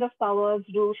kind of powers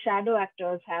do shadow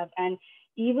actors have? And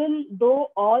even though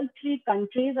all three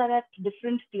countries are at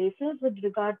different places with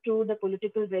regard to the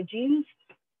political regimes,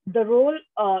 the role,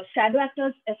 shadow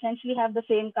actors essentially have the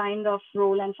same kind of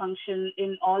role and function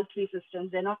in all three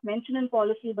systems. They're not mentioned in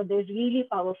policy, but they're really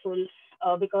powerful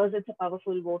because it's a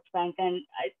powerful vote bank. And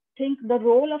I think the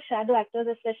role of shadow actors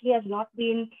especially has not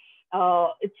been,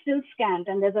 it's still scant,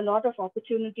 and there's a lot of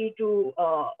opportunity to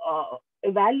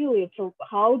evaluate. So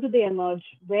how do they emerge?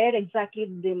 Where exactly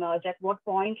do they emerge? At what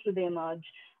point do they emerge?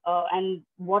 And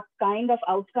what kind of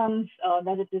outcomes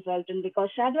does it result in? Because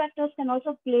shadow actors can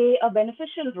also play a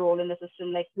beneficial role in the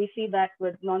system. Like we see that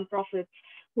with nonprofits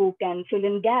who can fill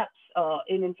in gaps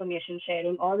in information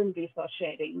sharing or in resource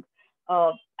sharing.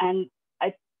 And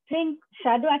I think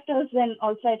shadow actors then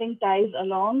also, I think, ties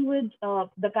along with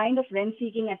the kind of rent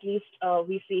seeking, at least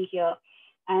we see here.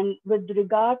 And with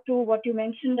regard to what you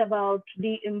mentioned about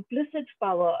the implicit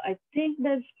power, I think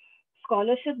there's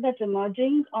scholarship that's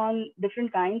emerging on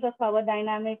different kinds of power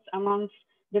dynamics amongst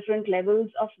different levels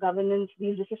of governance,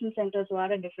 these decision centers who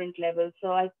are at different levels.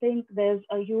 So I think there's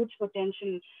a huge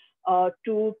potential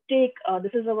to take,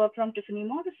 this is a work from Tiffany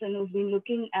Morrison, who's been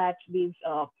looking at these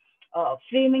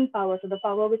framing power, so the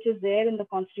power which is there in the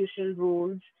constitutional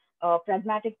rules,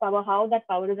 pragmatic power, how that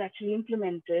power is actually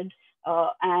implemented,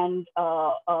 and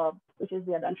which is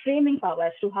the other, and framing power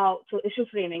as to how, so issue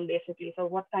framing basically. So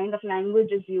what kind of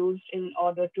language is used in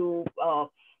order to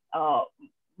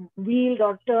wield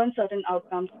or turn certain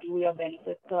outcomes to your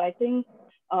benefit. So I think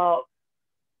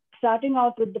starting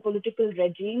out with the political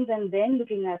regimes and then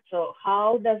looking at, so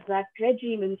how does that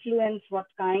regime influence what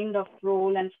kind of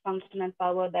role and function and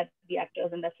power that the actors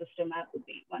in that system have, would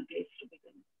be one place to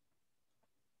begin.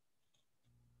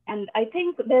 And I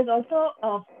think there's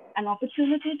also an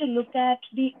opportunity to look at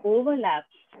the overlaps.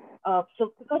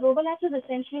 So because overlaps is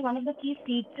essentially one of the key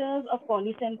features of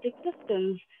polycentric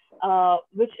systems,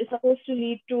 which is supposed to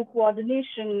lead to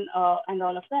coordination and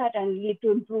all of that, and lead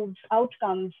to improved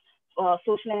outcomes,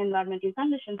 social and environmental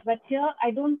conditions. But here,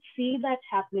 I don't see that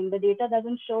happening. The data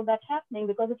doesn't show that happening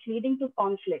because it's leading to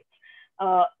conflicts.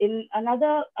 In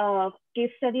another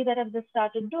case study that I've just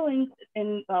started doing,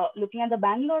 in looking at the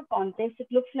Bangalore context, it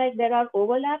looks like there are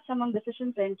overlaps among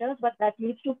decision centers, but that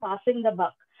leads to passing the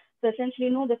buck. So essentially,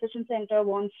 no decision center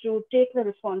wants to take the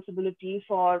responsibility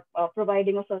for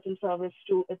providing a certain service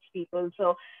to its people.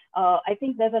 So I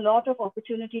think there's a lot of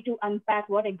opportunity to unpack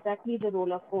what exactly the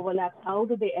role of overlaps, how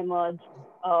do they emerge,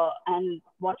 and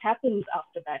what happens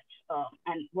after that,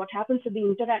 and what happens to the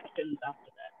interactions after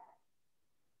that.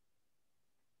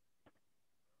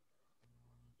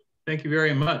 Thank you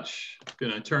very much. I'm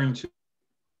going to turn to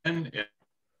Ken.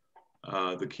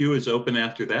 The queue is open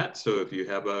after that, so if you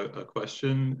have a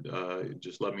question,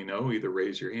 just let me know. Either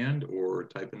raise your hand or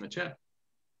type in the chat.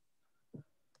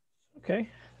 Okay,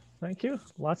 thank you.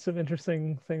 Lots of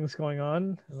interesting things going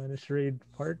on. I managed to read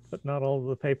part, but not all of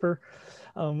the paper.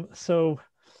 So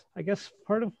I guess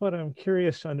part of what I'm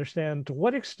curious to understand, to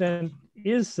what extent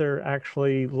is there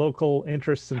actually local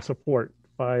interest and support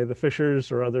by the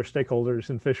fishers or other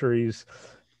stakeholders in fisheries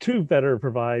to better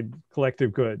provide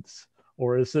collective goods?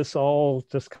 Or is this all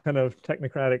just kind of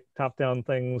technocratic top-down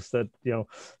things that, you know,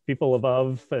 people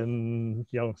above and,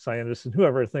 you know, scientists and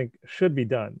whoever think should be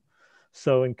done?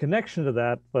 So in connection to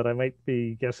that, but I might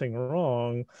be guessing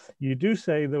wrong, you do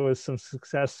say there was some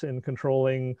success in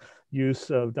controlling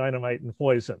use of dynamite and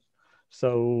poison.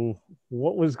 So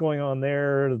what was going on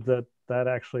there that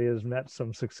actually has met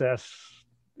some success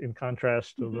in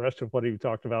contrast to the rest of what you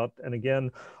talked about? And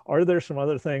again, are there some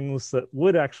other things that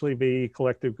would actually be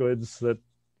collective goods that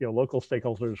local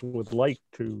stakeholders would like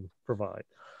to provide?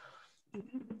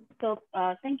 So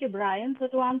thank you, Brian. So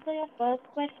to answer your first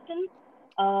question,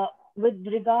 with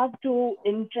regard to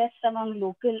interest among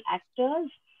local actors,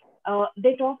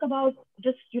 they talk about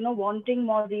just wanting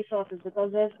more resources,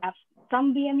 because there's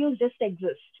some BMUs just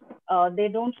exist. They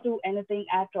don't do anything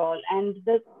at all. And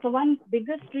the one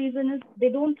biggest reason is they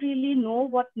don't really know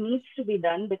what needs to be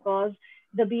done, because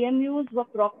the BMUs were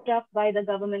propped up by the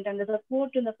government. And there's a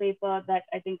quote in the paper that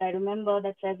I think I remember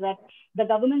that says that the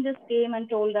government just came and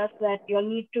told us that you'll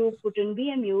need to put in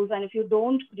BMUs. And if you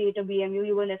don't create a BMU,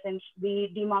 you will essentially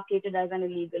be demarcated as an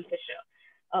illegal fisher.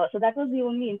 So that was the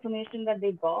only information that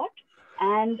they got.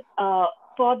 And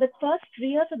for the first 3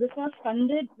 years, so this was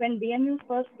funded, when BMU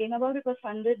first came about, it was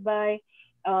funded by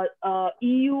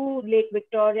EU Lake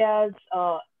Victoria's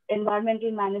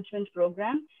environmental management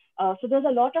program. So there was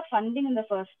a lot of funding in the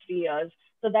first 3 years.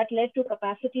 So that led to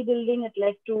capacity building, it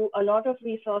led to a lot of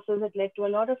resources, it led to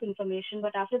a lot of information.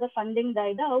 But after the funding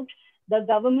died out, the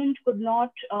government could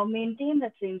not maintain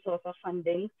that same source of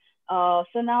funding.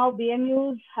 So now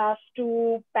BMUs have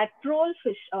to patrol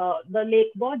fish, the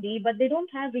lake body, but they don't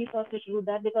have resources to do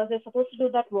that, because they're supposed to do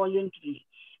that voluntarily.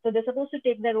 So they're supposed to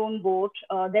take their own boat,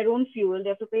 their own fuel. They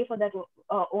have to pay for their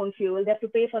own fuel. They have to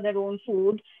pay for their own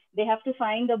food. They have to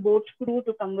find a boat crew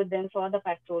to come with them for the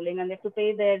patrolling, and they have to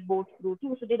pay their boat crew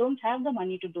too. So they don't have the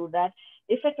money to do that.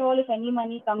 If at all, if any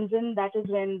money comes in, that is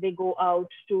when they go out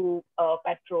to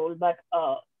patrol. But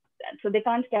so they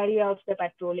can't carry out the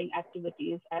patrolling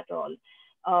activities at all.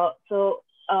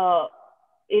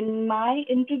 In my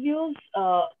interviews,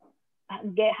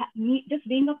 just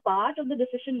being a part of the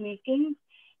decision making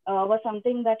was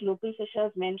something that local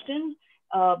fishers mentioned.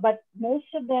 But most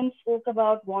of them spoke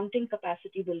about wanting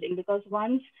capacity building, because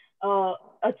once a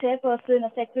chairperson,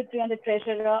 a secretary, and a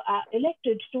treasurer are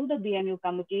elected to the BMU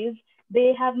committees,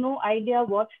 they have no idea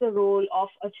what's the role of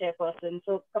a chairperson.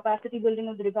 So capacity building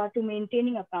with regard to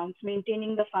maintaining accounts,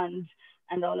 maintaining the funds,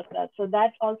 and all of that. So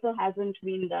that also hasn't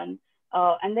been done.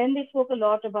 And then they spoke a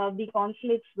lot about the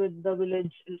conflicts with the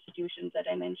village institutions that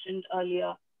I mentioned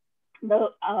earlier.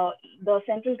 The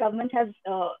central government has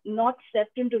not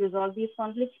stepped in to resolve these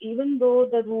conflicts, even though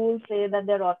the rules say that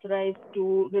they're authorized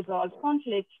to resolve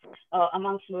conflicts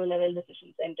amongst low-level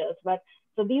decision centers. But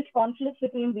so these conflicts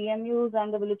between BMUs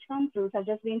and the village councils have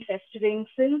just been festering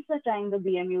since the time the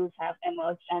BMUs have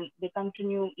emerged, and they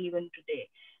continue even today.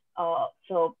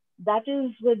 So that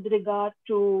is with regard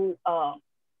to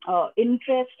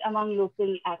interest among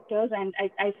local actors. And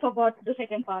I forgot the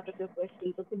second part of your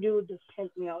question. So could you just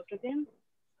help me out again?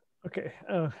 Okay.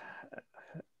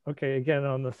 Okay, again,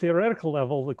 on the theoretical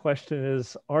level, the question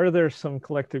is, are there some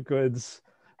collective goods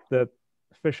that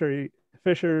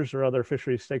fishers or other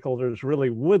fishery stakeholders really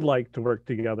would like to work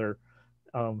together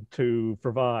to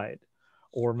provide,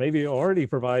 or maybe already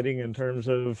providing in terms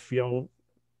of,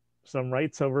 some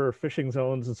rights over fishing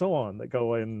zones and so on that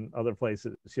go in other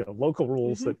places, local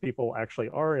rules that people actually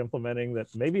are implementing that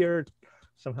maybe are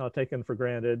somehow taken for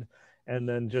granted. And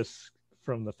then just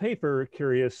from the paper,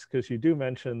 curious, because you do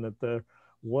mention that there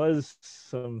was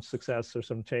some success or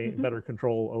some better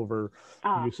control over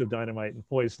use of dynamite and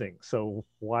poisoning. So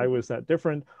why was that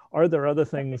different? Are there other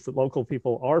things that local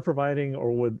people are providing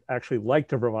or would actually like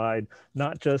to provide,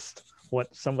 not just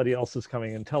what somebody else is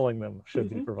coming and telling them should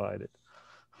be provided?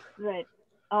 Right.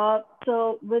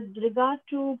 So with regard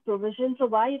to provision, so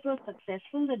why it was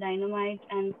successful, the dynamite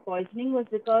and poisoning, was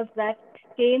because that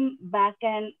came back,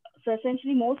 and so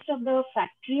essentially most of the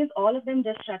factories, all of them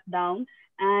just shut down.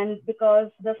 And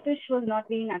because the fish was not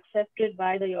being accepted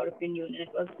by the European Union,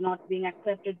 it was not being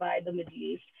accepted by the Middle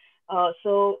East.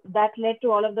 So that led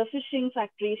to all of the fishing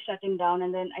factories shutting down.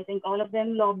 And then I think all of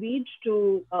them lobbied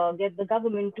to get the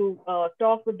government to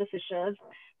talk with the fishers.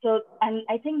 So, and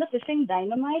I think the fishing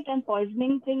dynamite and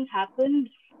poisoning thing happened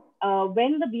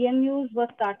when the BMUs were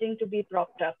starting to be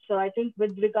propped up. So I think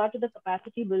with regard to the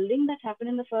capacity building that happened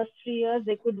in the first 3 years,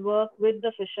 they could work with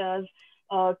the fishers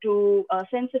to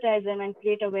sensitize them and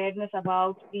create awareness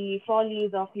about the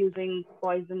follies of using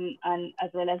poison and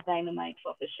as well as dynamite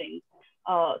for fishing.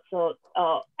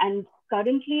 And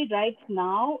currently, right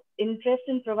now, interest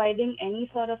in providing any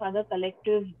sort of other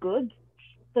collective goods.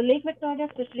 So Lake Victoria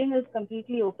fishing is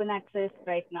completely open access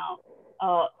right now.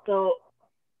 So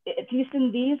at least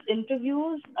in these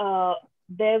interviews,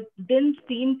 there didn't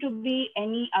seem to be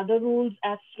any other rules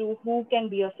as to who can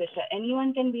be a fisher.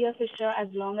 Anyone can be a fisher as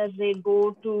long as they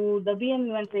go to the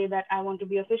BMU and say that I want to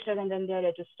be a fisher, and then they're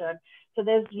registered. So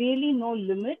there's really no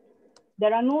limit.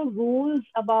 There are no rules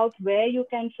about where you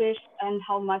can fish and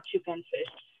how much you can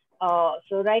fish.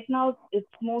 So right now, it's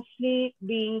mostly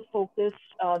being focused,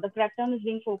 the crackdown is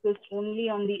being focused only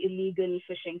on the illegal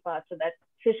fishing part so that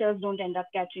fishers don't end up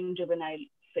catching juvenile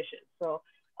fishes. So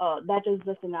that is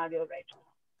the scenario right now.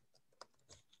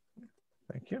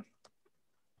 Thank you.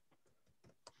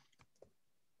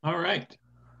 All right.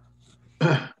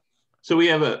 So we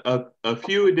have a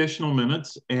few additional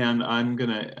minutes, and I'm going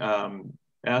to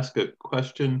ask a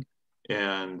question,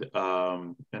 and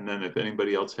then if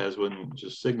anybody else has one,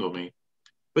 just signal me.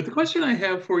 But the question I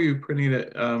have for you,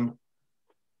 Praneeta,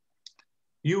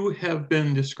 you have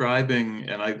been describing,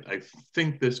 and I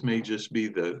think this may just be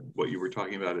what you were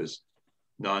talking about is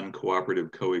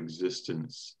non-cooperative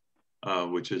coexistence,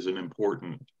 which is an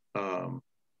important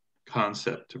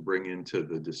concept to bring into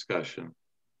the discussion.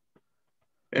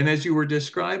 And as you were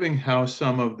describing how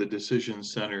some of the decision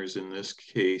centers in this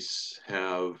case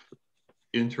have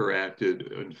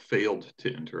interacted and failed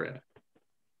to interact,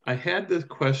 I had the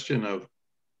question of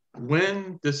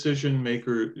when decision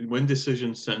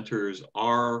centers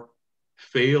are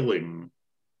failing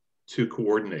to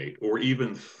coordinate or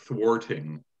even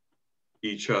thwarting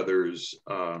each other's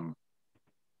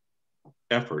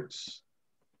efforts,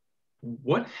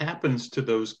 what happens to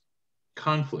those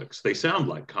conflicts? They sound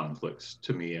like conflicts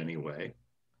to me anyway.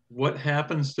 What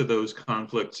happens to those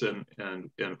conflicts and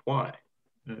why?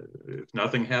 If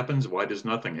nothing happens, why does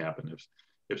nothing happen?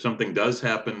 If something does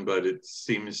happen, but it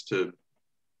seems to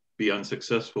be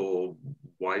unsuccessful,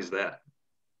 why is that?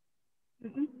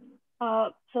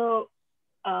 So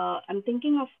I'm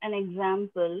thinking of an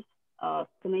example, so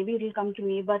maybe it will come to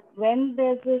me, but when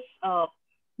there's this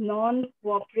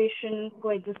non-cooperation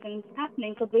coexistence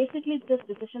happening, so basically it's just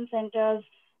decision centers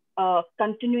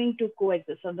continuing to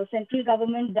coexist. So the central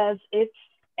government does its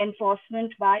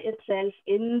enforcement by itself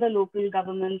in the local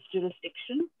government's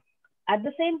jurisdiction. At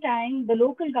the same time, the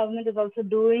local government is also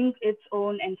doing its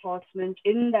own enforcement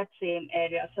in that same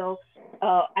area. So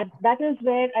that is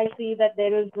where I see that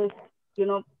there is this,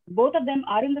 both of them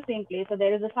are in the same place. So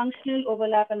there is a functional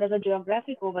overlap and there's a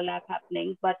geographic overlap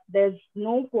happening, but there's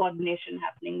no coordination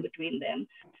happening between them.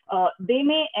 They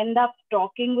may end up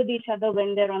talking with each other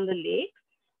when they're on the lake.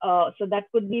 So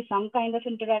that could be some kind of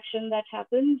interaction that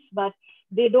happens, but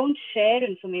they don't share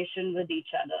information with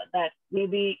each other that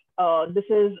maybe this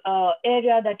is an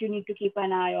area that you need to keep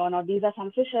an eye on, or these are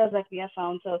some fishers that we have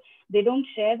found. So they don't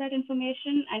share that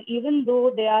information. And even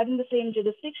though they are in the same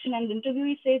jurisdiction, and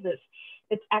interviewees say this,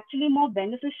 it's actually more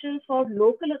beneficial for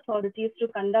local authorities to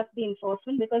conduct the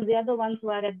enforcement because they are the ones who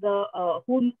are at the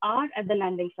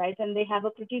landing sites and they have a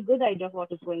pretty good idea of what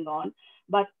is going on,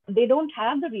 but they don't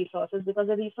have the resources because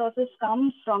the resources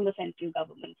come from the central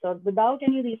government. So without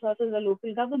any resources, the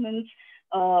local governments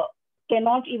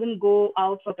cannot even go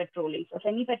out for patrolling. So if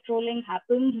any patrolling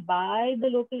happens by the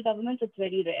local governments, it's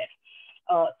very rare.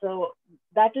 So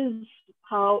that is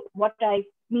what I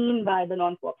mean by the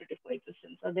non-cooperative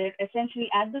coexistence. So they're essentially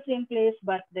at the same place,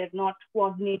 but they're not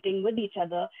coordinating with each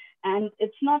other. And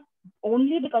it's not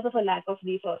only because of a lack of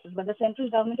resources, but the central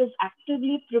government is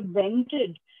actively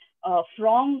prevented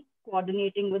from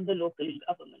coordinating with the local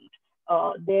government.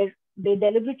 They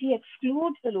deliberately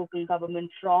exclude the local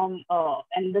government from,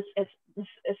 and this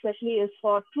especially is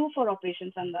true for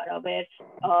Operation Sangara, where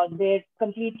they're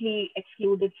completely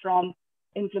excluded from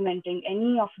implementing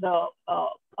any of the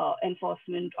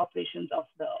enforcement operations of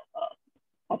the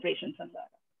Operation Sangara.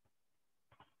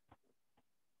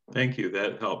 Thank you,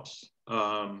 that helps.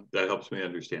 That helps me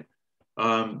understand.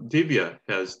 Divya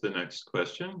has the next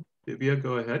question. Divya,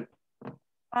 go ahead.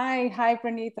 Hi,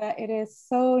 Praneeta. It is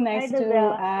so nice to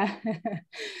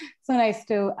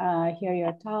hear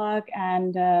your talk,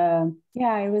 and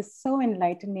yeah, it was so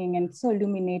enlightening and so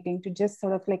illuminating to just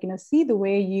sort of see the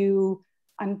way you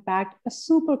unpacked a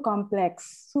super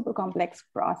complex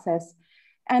process.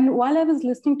 And while I was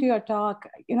listening to your talk,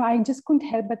 I just couldn't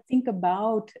help but think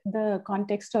about the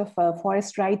context of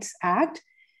Forest Rights Act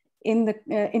in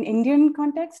Indian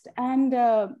context, and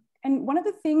one of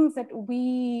the things that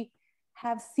we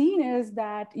have seen is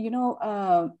that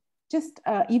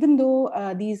even though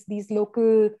these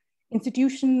local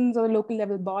institutions or local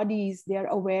level bodies, they're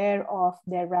aware of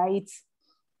their rights,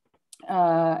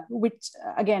 which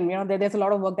again, there's a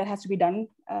lot of work that has to be done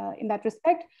in that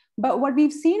respect. But what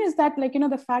we've seen is that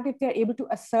the fact that they're able to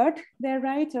assert their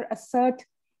rights or assert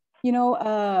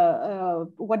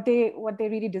what they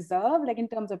really deserve, in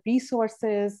terms of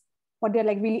resources, what they're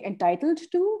really entitled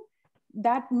to,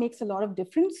 that makes a lot of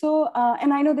difference. So,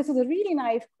 and I know this is a really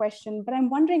naive question, but I'm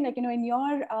wondering,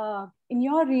 in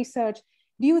your research,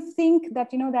 do you think that,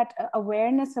 that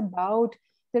awareness about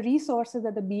the resources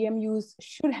that the BMUs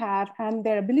should have and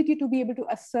their ability to be able to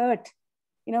assert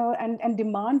you know, and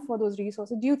demand for those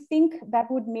resources. Do you think that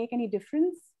would make any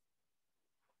difference?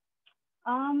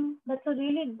 That's a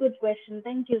really good question.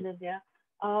 Thank you, Divya.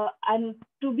 And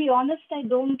to be honest, I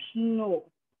don't know.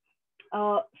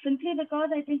 Simply because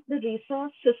I think the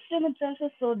resource system itself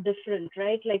is so different,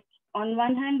 right? Like on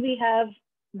one hand, we have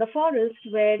the forest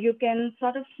where you can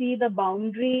sort of see the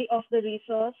boundary of the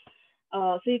resource.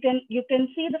 So you can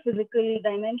see the physical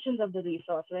dimensions of the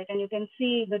resource, right? And you can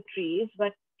see the trees.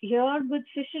 But here with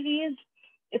fisheries,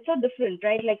 it's so different,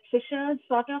 right? Like fishers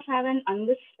sort of have an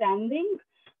understanding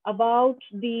about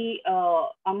the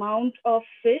amount of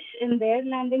fish in their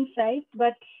landing sites,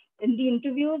 but in the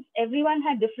interviews, everyone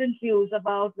had different views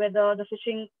about whether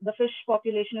the fish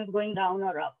population is going down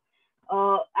or up.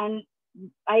 And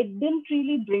I didn't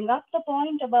really bring up the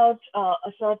point about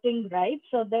asserting rights.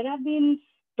 So there have been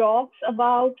talks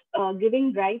about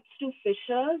giving rights to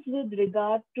fishers with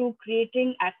regard to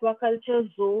creating aquaculture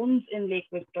zones in Lake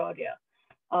Victoria.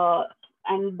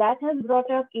 And that has brought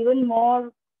up even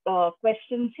more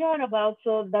questions here about,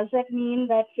 so does that mean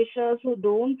that fishers who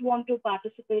don't want to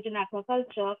participate in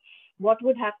aquaculture, what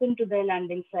would happen to their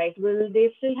landing site? Will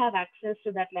they still have access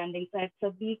to that landing site?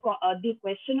 So the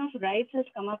question of rights has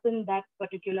come up in that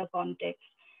particular context.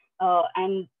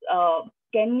 And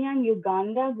Kenya and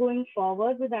Uganda going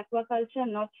forward with aquaculture,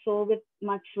 not so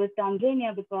much with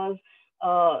Tanzania, because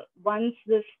once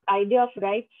this idea of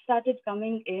rights started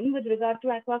coming in with regard to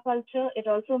aquaculture, it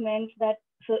also meant that,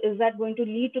 so is that going to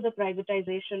lead to the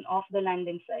privatization of the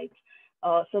landing sites?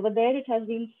 So over there, it has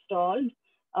been stalled,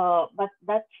 but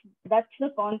that's the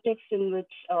context in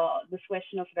which this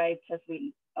question of rights has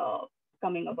been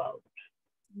coming about.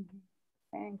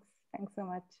 Thanks so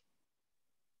much.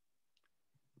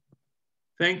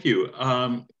 Thank you.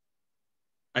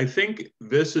 I think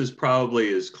this is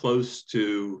probably as close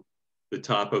to the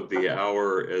top of the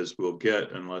hour as we'll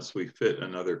get, unless we fit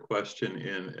another question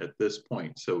in at this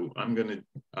point. So I'm going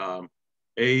to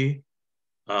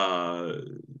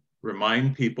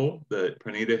remind people that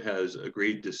Praneeta has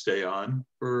agreed to stay on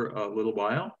for a little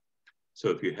while. So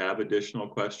if you have additional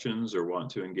questions or want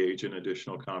to engage in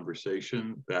additional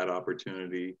conversation, that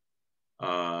opportunity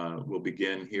will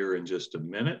begin here in just a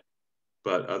minute.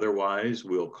 But otherwise,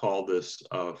 we'll call this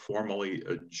formally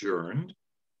adjourned.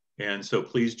 And so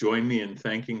please join me in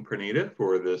thanking Praneeta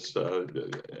for this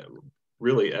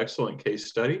really excellent case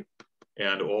study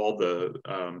and all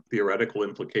the theoretical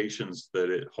implications that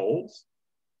it holds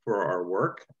for our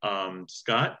work.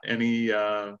 Scott, any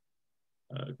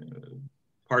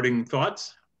parting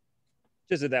thoughts?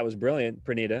 Just that was brilliant,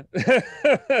 Praneeta.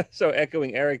 So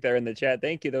echoing Eric there in the chat,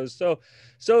 thank you. That was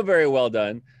so very well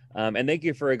done. And thank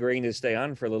you for agreeing to stay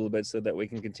on for a little bit so that we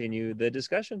can continue the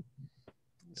discussion.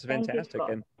 It's fantastic.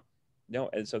 And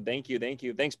so thank you.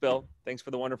 Thanks, Bill. Thanks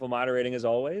for the wonderful moderating as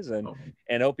always. And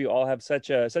hope you all have such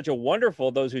a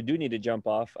wonderful, those who do need to jump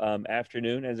off,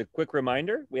 afternoon. As a quick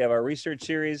reminder, we have our research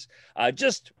series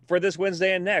just for this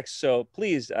Wednesday and next. So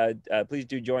please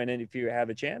do join in if you have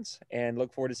a chance, and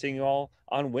look forward to seeing you all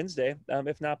on Wednesday,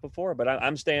 if not before, but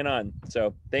I'm staying on.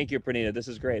 So thank you, Praneeta. This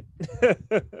is great.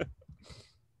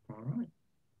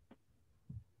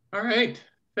 All right.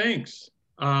 Thanks.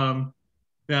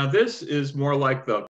 Now this is more like the